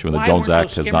been an issue, and the Jones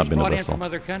Act has not been a vessel. Why weren't those skimmers brought in from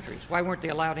other countries? Why weren't they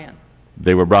allowed in?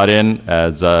 They were brought in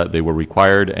as they were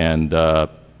required, and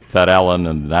Thad Allen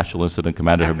and the National Incident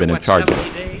Commander have been in charge.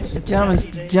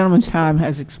 The gentleman's time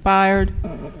has expired.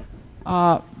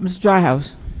 Mr.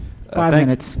 Dryhouse, 5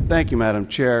 minutes. Thank you, Madam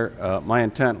Chair. My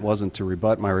intent wasn't to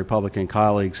rebut my Republican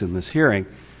colleagues in this hearing,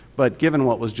 but given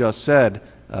what was just said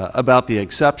about the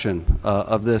exception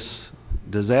of this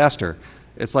disaster,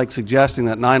 it's like suggesting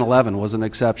that 9/11 was an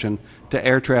exception to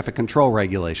air traffic control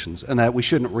regulations and that we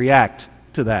shouldn't react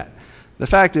to that. The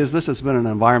fact is this has been an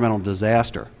environmental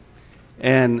disaster.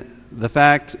 And the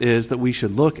fact is that we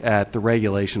should look at the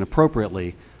regulation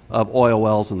appropriately of oil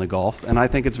wells in the Gulf, and I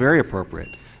think it's very appropriate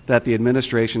that the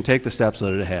administration take the steps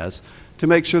that it has to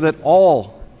make sure that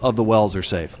all of the wells are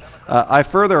safe. I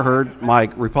further heard my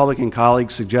Republican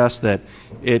colleagues suggest that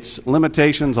it's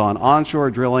limitations on onshore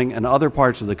drilling and other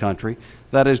parts of the country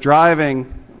that is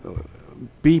driving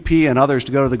BP and others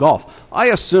to go to the Gulf. I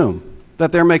assume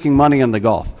that they're making money in the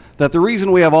Gulf, that the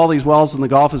reason we have all these wells in the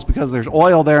Gulf is because there's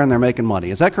oil there and they're making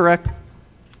money. Is that correct?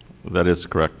 That is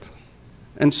correct.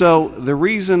 And so the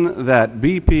reason that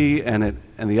BP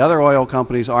and the other oil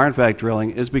companies are in fact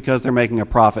drilling is because they're making a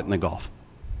profit in the Gulf.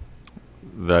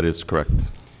 That is correct.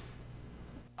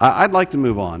 I'd like to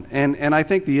move on. And I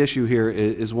think the issue here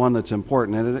is one that's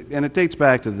important, and it dates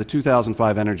back to the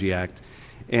 2005 Energy Act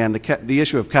and the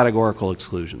issue of categorical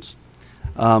exclusions.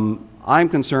 I'm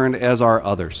concerned, as are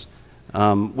others,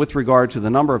 with regard to the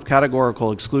number of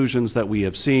categorical exclusions that we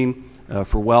have seen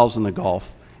for wells in the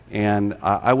Gulf. And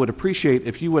I would appreciate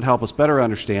if you would help us better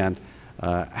understand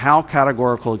how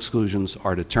categorical exclusions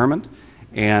are determined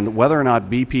and whether or not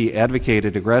BP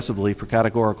advocated aggressively for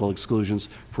categorical exclusions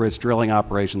for its drilling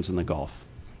operations in the Gulf.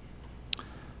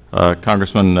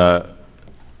 Congressman,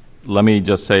 let me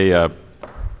just say,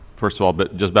 first of all,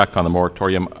 but just back on the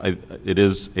moratorium, it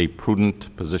is a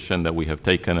prudent position that we have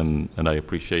taken, and I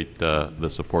appreciate the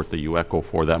support that you echo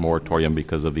for that moratorium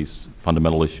because of these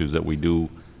fundamental issues that we do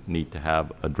need to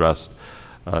have addressed.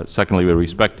 Secondly, with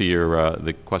respect to your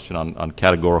the question on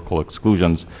categorical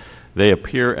exclusions, they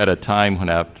appear at a time when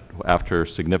after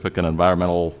significant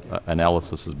environmental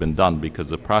analysis has been done, because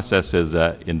the process is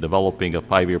in developing a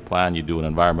 5-year plan, you do an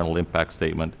environmental impact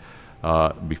statement.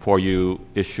 Before you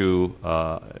issue,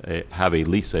 have a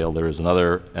lease sale, there is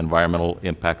another environmental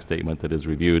impact statement that is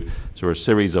reviewed. So there are a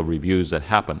series of reviews that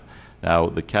happen. Now,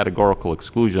 the categorical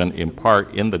exclusion, in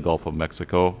part in the Gulf of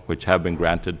Mexico, which have been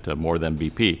granted to more than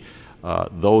BP,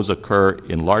 those occur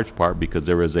in large part because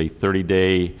there is a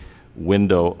 30-day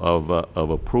window of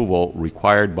approval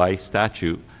required by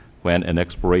statute when an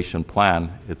exploration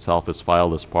plan itself is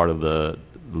filed as part of the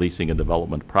leasing and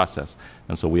development process.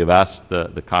 And so we have asked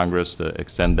the Congress to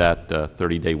extend that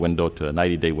 30-day window to a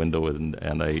 90-day window,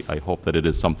 and I hope that it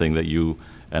is something that you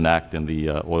enact in the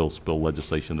oil spill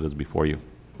legislation that is before you.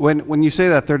 When you say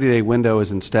that 30-day window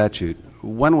is in statute,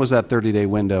 when was that 30-day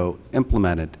window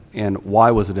implemented, and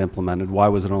why was it implemented? Why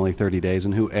was it only 30 days,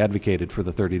 and who advocated for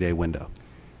the 30-day window?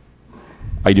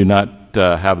 I do not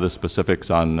have the specifics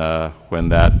on when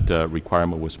that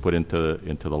requirement was put into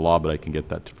the law, but I can get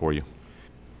that for you.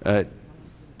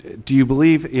 Do you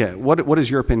believe, what is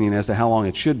your opinion as to how long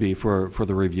it should be for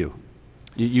the review?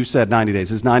 You said 90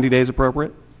 days. Is 90 days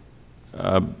appropriate?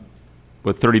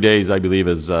 But 30 days, I believe,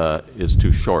 is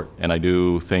too short. And I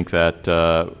do think that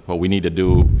what we need to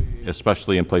do,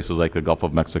 especially in places like the Gulf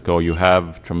of Mexico, you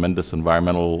have tremendous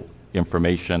environmental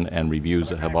information and reviews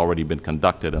that have already been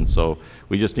conducted. And so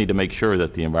we just need to make sure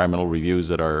that the environmental reviews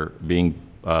that are being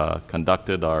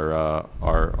conducted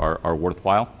are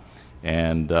worthwhile,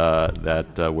 and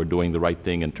that we're doing the right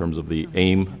thing in terms of the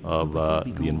aim of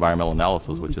the environmental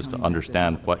analysis, which is to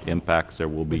understand what impacts there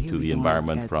will be to the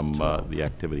environment from the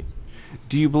activity.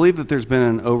 Do you believe that there's been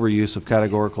an overuse of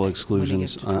categorical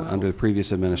exclusions under the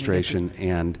previous administration,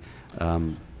 and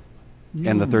the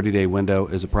 30-day window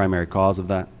is a primary cause of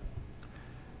that?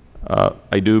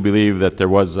 I do believe that there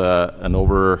was an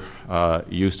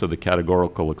overuse of the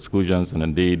categorical exclusions, and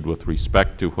indeed, with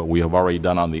respect to what we have already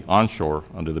done on the onshore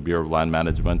under the Bureau of Land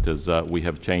Management, is we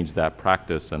have changed that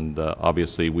practice, and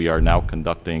obviously we are now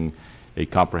conducting a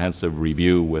comprehensive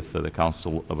review with the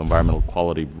Council of Environmental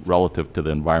Quality relative to the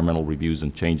environmental reviews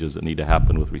and changes that need to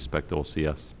happen with respect to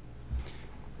OCS.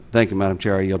 Thank you, Madam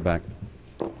Chair. I yield back.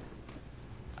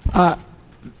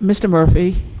 Mr.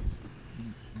 Murphy.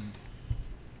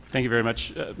 Thank you very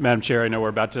much, Madam Chair. I know we're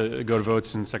about to go to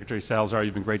votes, and Secretary Salazar,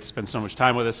 you've been great to spend so much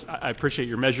time with us. I appreciate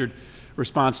your measured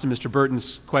response to Mr.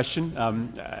 Burton's question.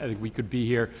 I think we could be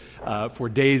here for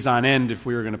days on end if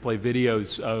we were going to play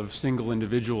videos of single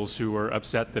individuals who were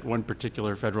upset that one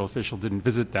particular federal official didn't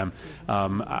visit them.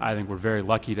 I think we're very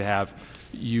lucky to have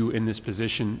you in this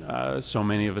position. So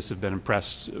many of us have been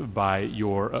impressed by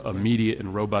your immediate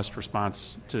and robust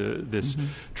response to this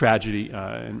tragedy.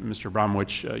 And Mr.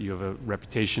 Abramowitz, you have a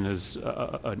reputation as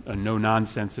a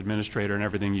no-nonsense administrator in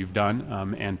everything you've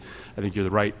done, and I think you're the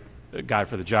right guy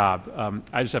for the job.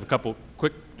 I just have a couple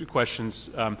quick questions.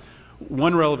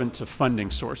 One relevant to funding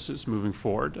sources moving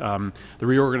forward. The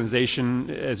reorganization,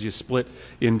 as you split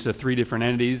into 3 different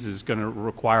entities, is going to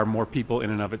require more people in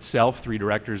and of itself, 3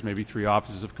 directors, maybe 3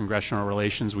 offices of congressional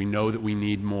relations. We know that we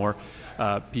need more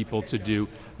people to do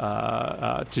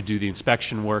the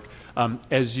inspection work.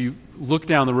 As you look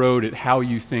down the road at how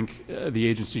you think the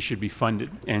agency should be funded,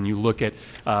 and you look at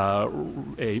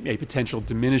a potential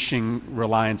diminishing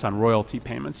reliance on royalty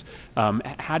payments,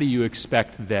 how do you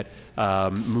expect that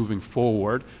moving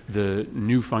forward the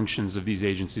new functions of these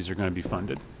agencies are going to be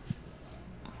funded?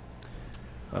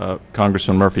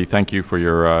 Congressman Murphy, thank you for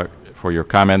your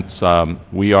comments.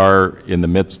 We are in the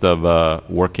midst of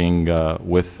working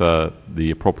with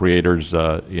the appropriators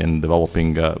in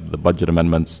developing the budget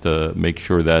amendments to make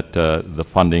sure that the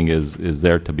funding is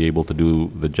there to be able to do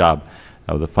the job.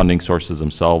 The funding sources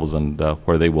themselves and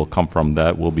where they will come from,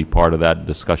 that will be part of that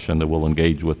discussion that we'll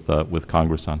engage with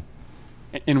Congress on.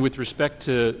 And with respect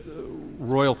to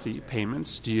royalty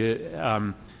payments, do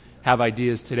you have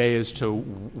ideas today as to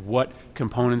what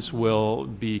components will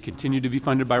be continued to be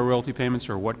funded by royalty payments,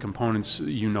 or what components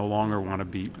you no longer want to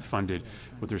be funded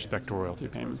with respect to royalty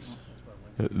payments?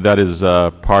 That is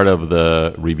part of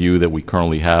the review that we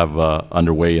currently have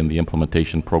underway in the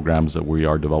implementation programs that we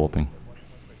are developing.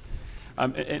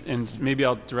 And maybe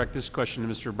I'll direct this question to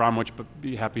Mr. Abramowitz, but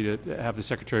be happy to have the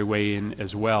Secretary weigh in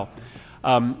as well.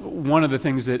 One of the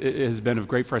things that has been of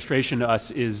great frustration to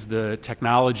us is the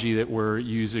technology that we're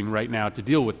using right now to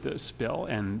deal with this bill,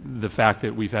 and the fact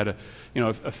that we've had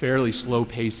a fairly slow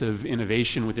pace of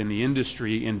innovation within the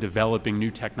industry in developing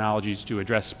new technologies to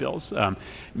address spills.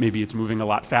 Maybe it's moving a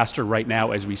lot faster right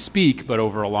now as we speak, but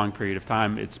over a long period of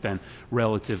time it's been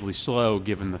relatively slow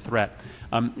given the threat.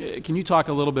 Can you talk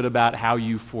a little bit about how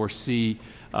you foresee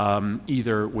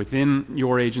either within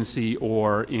your agency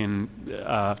or in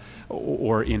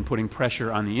putting pressure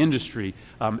on the industry,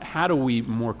 how do we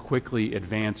more quickly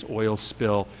advance oil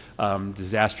spill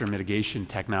disaster mitigation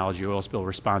technology, oil spill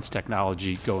response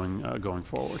technology going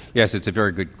forward? Yes, it's a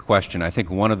very good question. I think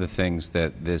one of the things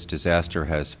that this disaster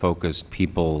has focused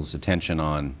people's attention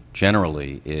on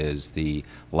generally is the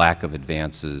lack of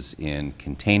advances in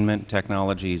containment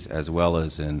technologies as well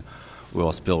as in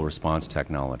oil spill response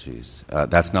technologies.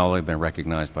 That's not only been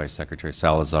recognized by Secretary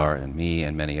Salazar and me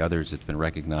and many others, it's been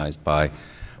recognized by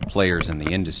players in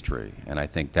the industry. And I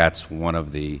think that's one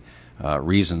of the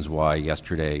reasons why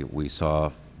yesterday we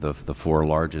saw the four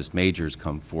largest majors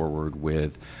come forward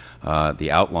with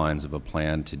the outlines of a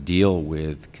plan to deal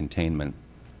with containment,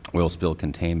 oil spill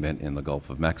containment in the Gulf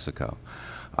of Mexico.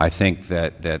 I think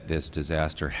that this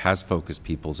disaster has focused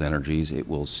people's energies. It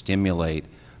will stimulate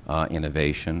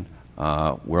innovation.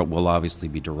 We'll obviously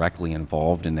be directly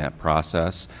involved in that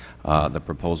process. The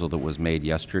proposal that was made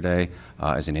yesterday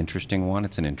is an interesting one.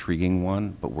 It's an intriguing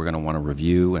one, but we're going to want to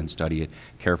review and study it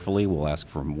carefully. We'll ask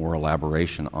for more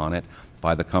elaboration on it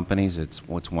by the companies. It's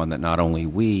one that not only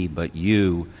we, but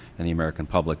you and the American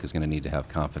public is going to need to have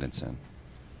confidence in.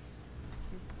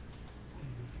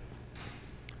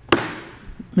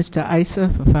 Mr. Issa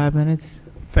for 5 minutes.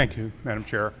 Thank you, Madam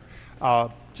Chair.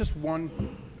 Just one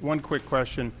quick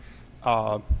question.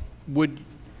 Would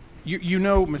you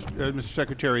know, Mr.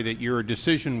 Secretary, that your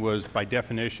decision was, by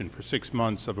definition, for 6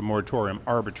 months of a moratorium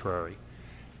arbitrary.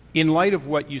 In light of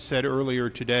what you said earlier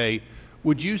today,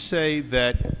 would you say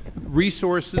that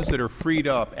resources that are freed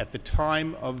up at the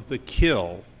time of the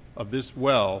kill of this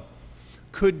well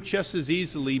could just as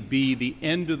easily be the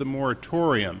end of the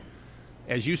moratorium?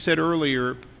 As you said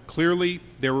earlier, clearly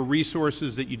there were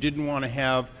resources that you didn't want to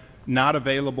have not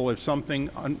available if something,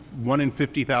 1 in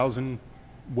 50,000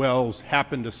 wells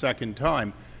happened a second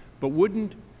time. But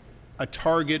wouldn't a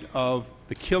target of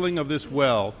the killing of this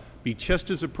well be just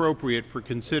as appropriate for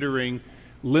considering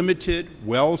limited,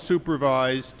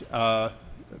 well-supervised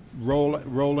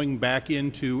rolling back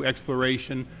into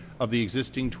exploration of the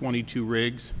existing 22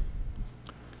 rigs?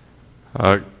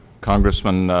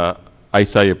 Congressman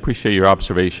Issa, I appreciate your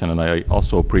observation, and I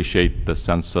also appreciate the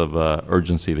sense of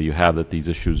urgency that you have that these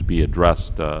issues be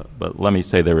addressed. But let me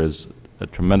say there is a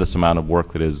tremendous amount of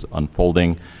work that is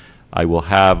unfolding. I will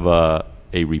have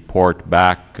a report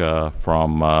back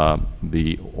from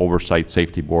the Oversight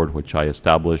Safety Board, which I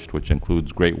established, which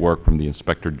includes great work from the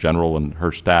Inspector General and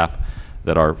her staff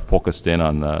that are focused in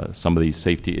on some of these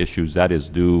safety issues. That is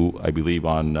due, I believe,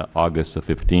 on August the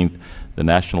 15th. The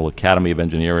National Academy of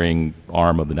Engineering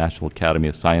arm of the National Academy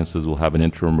of Sciences will have an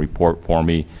interim report for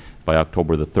me by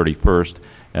October the 31st.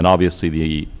 And obviously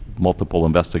the multiple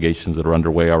investigations that are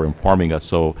underway are informing us.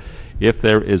 So if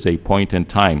there is a point in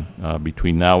time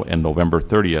between now and November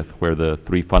 30th where the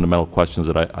three fundamental questions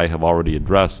that I have already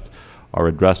addressed are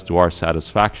addressed to our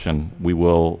satisfaction, we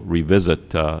will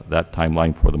revisit that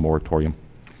timeline for the moratorium.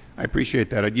 I appreciate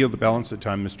that. I'd yield the balance of the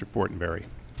time, Mr. Fortenberry.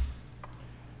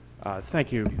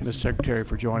 Thank you, Mr. Secretary,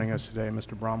 for joining us today,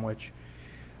 Mr. Bromwich.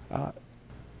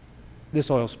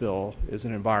 This oil spill is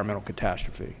an environmental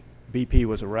catastrophe. BP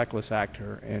was a reckless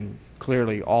actor, and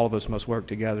clearly all of us must work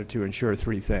together to ensure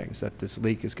three things: that this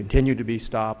leak is continued to be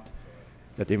stopped,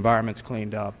 that the environment's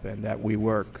cleaned up, and that we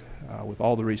work with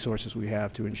all the resources we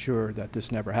have to ensure that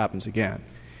this never happens again.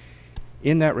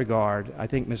 In that regard, I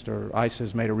think Mr. Issa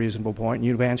has made a reasonable point, and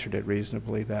you've answered it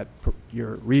reasonably, that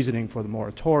your reasoning for the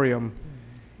moratorium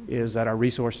is that our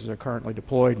resources are currently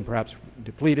deployed and perhaps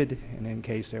depleted, and in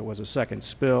case there was a second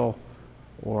spill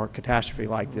or catastrophe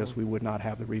like this, we would not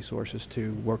have the resources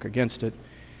to work against it.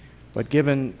 But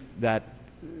given that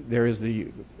there is the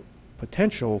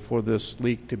potential for this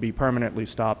leak to be permanently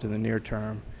stopped in the near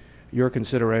term, your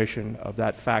consideration of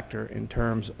that factor in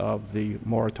terms of the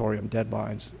moratorium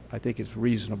deadlines, I think, is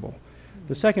reasonable.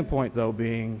 The second point, though,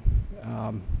 being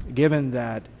given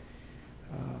that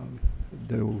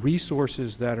the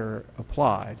resources that are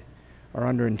applied are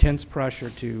under intense pressure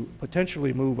to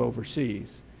potentially move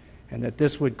overseas, and that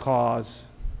this would cause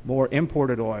more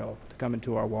imported oil to come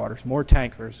into our waters, more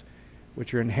tankers,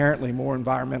 which are inherently more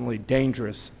environmentally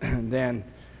dangerous than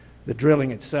the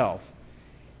drilling itself.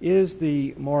 Is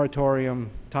the moratorium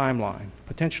timeline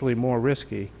potentially more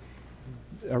risky?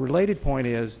 A related point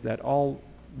is that all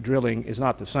drilling is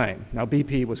not the same. Now,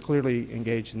 BP was clearly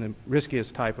engaged in the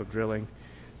riskiest type of drilling.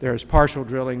 There's partial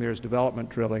drilling, there's development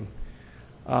drilling.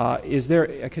 Is there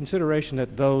a consideration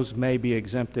that those may be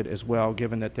exempted as well,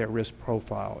 given that their risk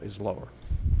profile is lower?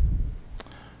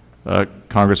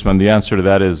 Congressman, the answer to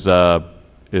that is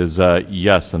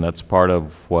yes, and that's part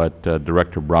of what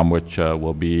Director Bromwich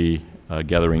will be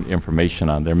gathering information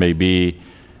on. There may be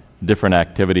different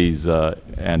activities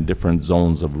and different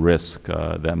zones of risk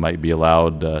that might be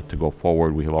allowed to go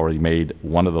forward. We have already made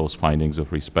one of those findings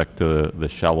with respect to the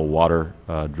shallow water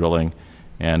drilling,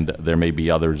 and there may be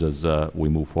others as we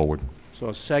move forward. So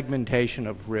a segmentation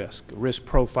of risk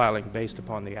profiling based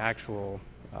upon the actual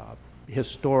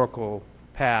historical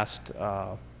past,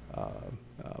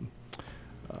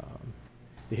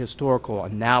 the historical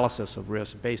analysis of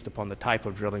risk based upon the type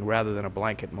of drilling rather than a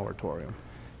blanket moratorium.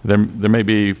 There may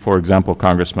be, for example,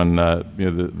 Congressman,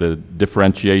 the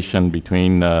differentiation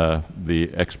between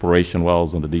the exploration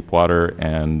wells in the deep water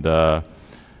and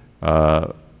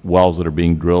wells that are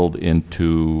being drilled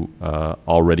into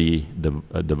already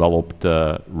developed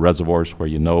reservoirs where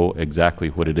you know exactly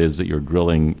what it is that you're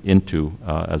drilling into,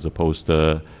 as opposed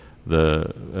to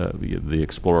the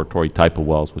exploratory type of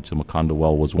wells, which the Macondo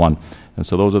well was one. And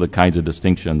so those are the kinds of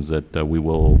distinctions that we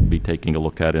will be taking a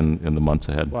look at in the months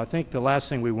ahead. Well, I think the last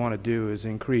thing we want to do is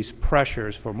increase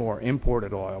pressures for more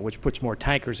imported oil, which puts more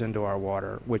tankers into our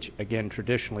water, which again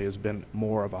traditionally has been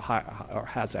more of a high, or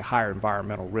has a higher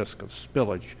environmental risk of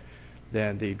spillage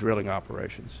than the drilling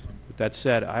operations. With that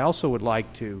said, I also would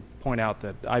like to point out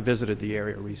that I visited the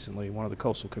area recently, one of the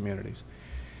coastal communities.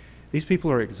 These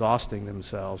people are exhausting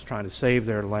themselves trying to save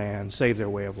their land, save their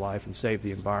way of life, and save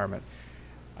the environment.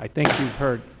 I think you've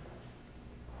heard.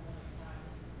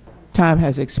 Time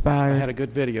has expired. I had a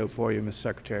good video for you, Ms.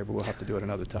 Secretary, but we'll have to do it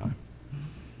another time.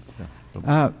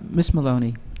 Ms.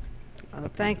 Maloney.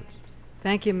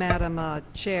 Thank you, Madam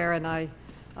Chair, and I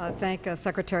thank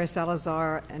Secretary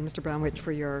Salazar and Mr. Brownwich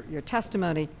for your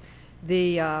testimony.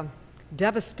 The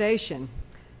devastation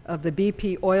of the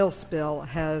BP oil spill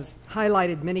has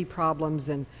highlighted many problems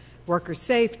in worker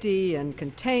safety and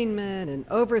containment and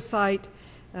oversight,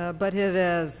 but it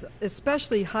has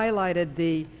especially highlighted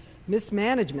the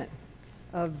mismanagement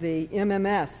of the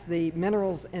MMS, the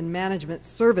Minerals and Management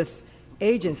Service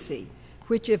Agency,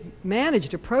 which, if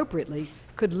managed appropriately,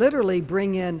 could literally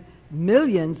bring in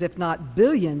millions, if not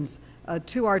billions,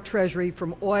 to our Treasury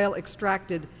from oil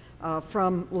extracted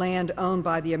from land owned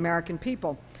by the American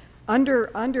people.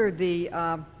 Under the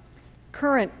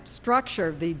current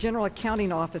structure, the General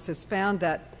Accounting Office has found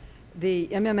that the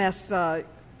MMS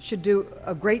should do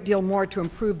a great deal more to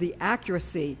improve the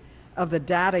accuracy of the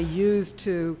data used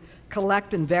to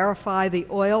collect and verify the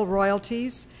oil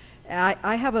royalties.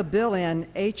 I have a bill in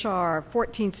H.R.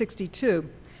 1462,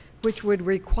 which would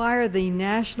require the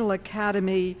National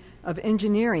Academy of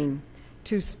Engineering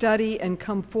to study and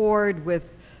come forward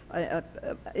with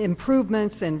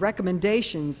improvements and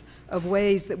recommendations of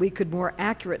ways that we could more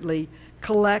accurately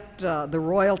collect the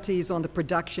royalties on the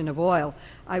production of oil.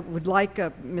 I would like,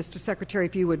 Mr. Secretary,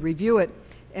 if you would review it,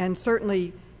 and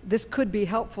certainly this could be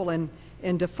helpful in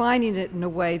defining it in a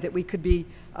way that we could be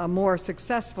more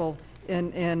successful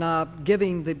in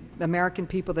giving the American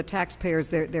people, the taxpayers,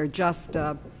 their just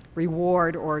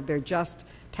reward or their just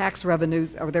tax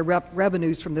revenues or their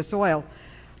revenues from this oil.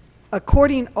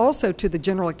 According also to the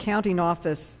General Accounting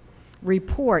Office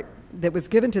report that was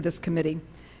given to this committee,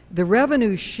 the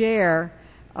revenue share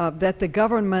that the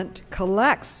government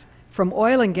collects from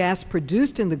oil and gas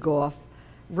produced in the Gulf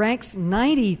ranks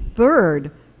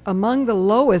 93rd among the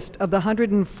lowest of the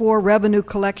 104 revenue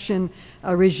collection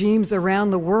regimes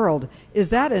around the world. Is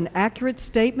that an accurate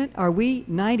statement? Are we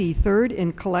 93rd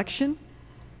in collection?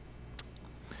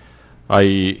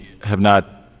 I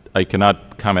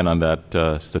cannot comment on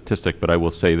that statistic, but I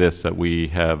will say this, that we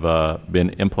have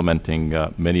been implementing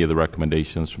many of the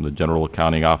recommendations from the General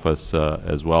Accounting Office,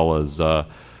 as well as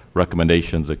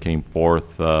recommendations that came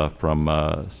forth from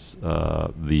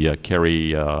the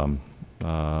Kerry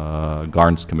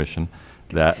Garnes Commission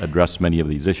that address many of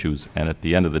these issues. And at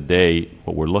the end of the day,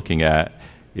 what we're looking at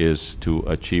is to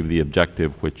achieve the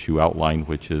objective which you outlined,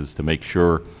 which is to make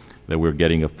sure that we're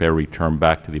getting a fair return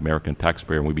back to the American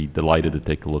taxpayer, and we'd be delighted to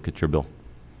take a look at your bill.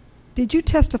 Did you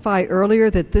testify earlier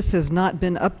that this has not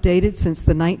been updated since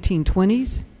the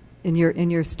 1920s in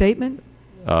your statement?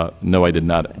 No, I did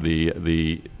not.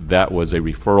 That was a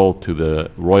referral to the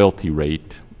royalty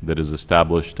rate that is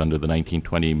established under the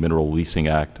 1920 Mineral Leasing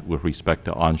Act with respect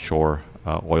to onshore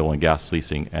oil and gas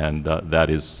leasing, and that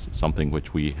is something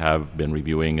which we have been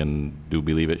reviewing and do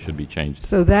believe it should be changed.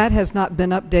 So that has not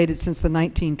been updated since the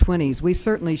 1920s. We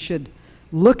certainly should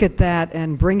look at that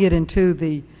and bring it into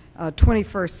the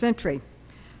 21st century.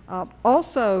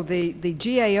 Also, the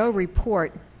GAO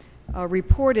report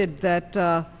reported that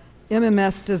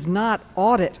MMS does not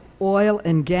audit oil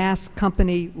and gas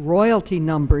company royalty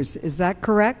numbers. Is that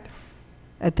correct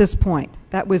at this point?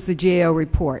 That was the GAO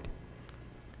report.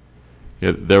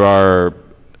 Yeah, there are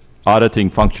auditing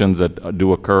functions that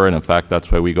do occur, and in fact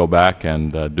that's why we go back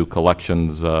and do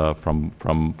collections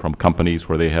from companies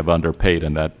where they have underpaid,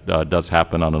 and that does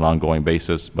happen on an ongoing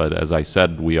basis. But as I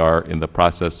said, we are in the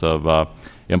process of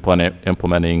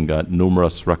implementing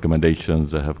numerous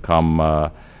recommendations that have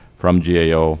come from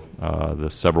GAO, the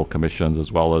several commissions,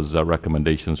 as well as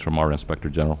recommendations from our Inspector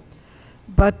General.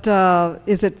 But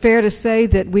is it fair to say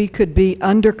that we could be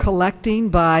under-collecting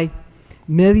by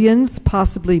millions,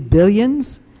 possibly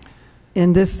billions,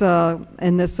 in this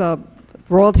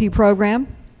royalty program?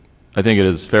 I think it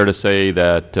is fair to say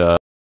that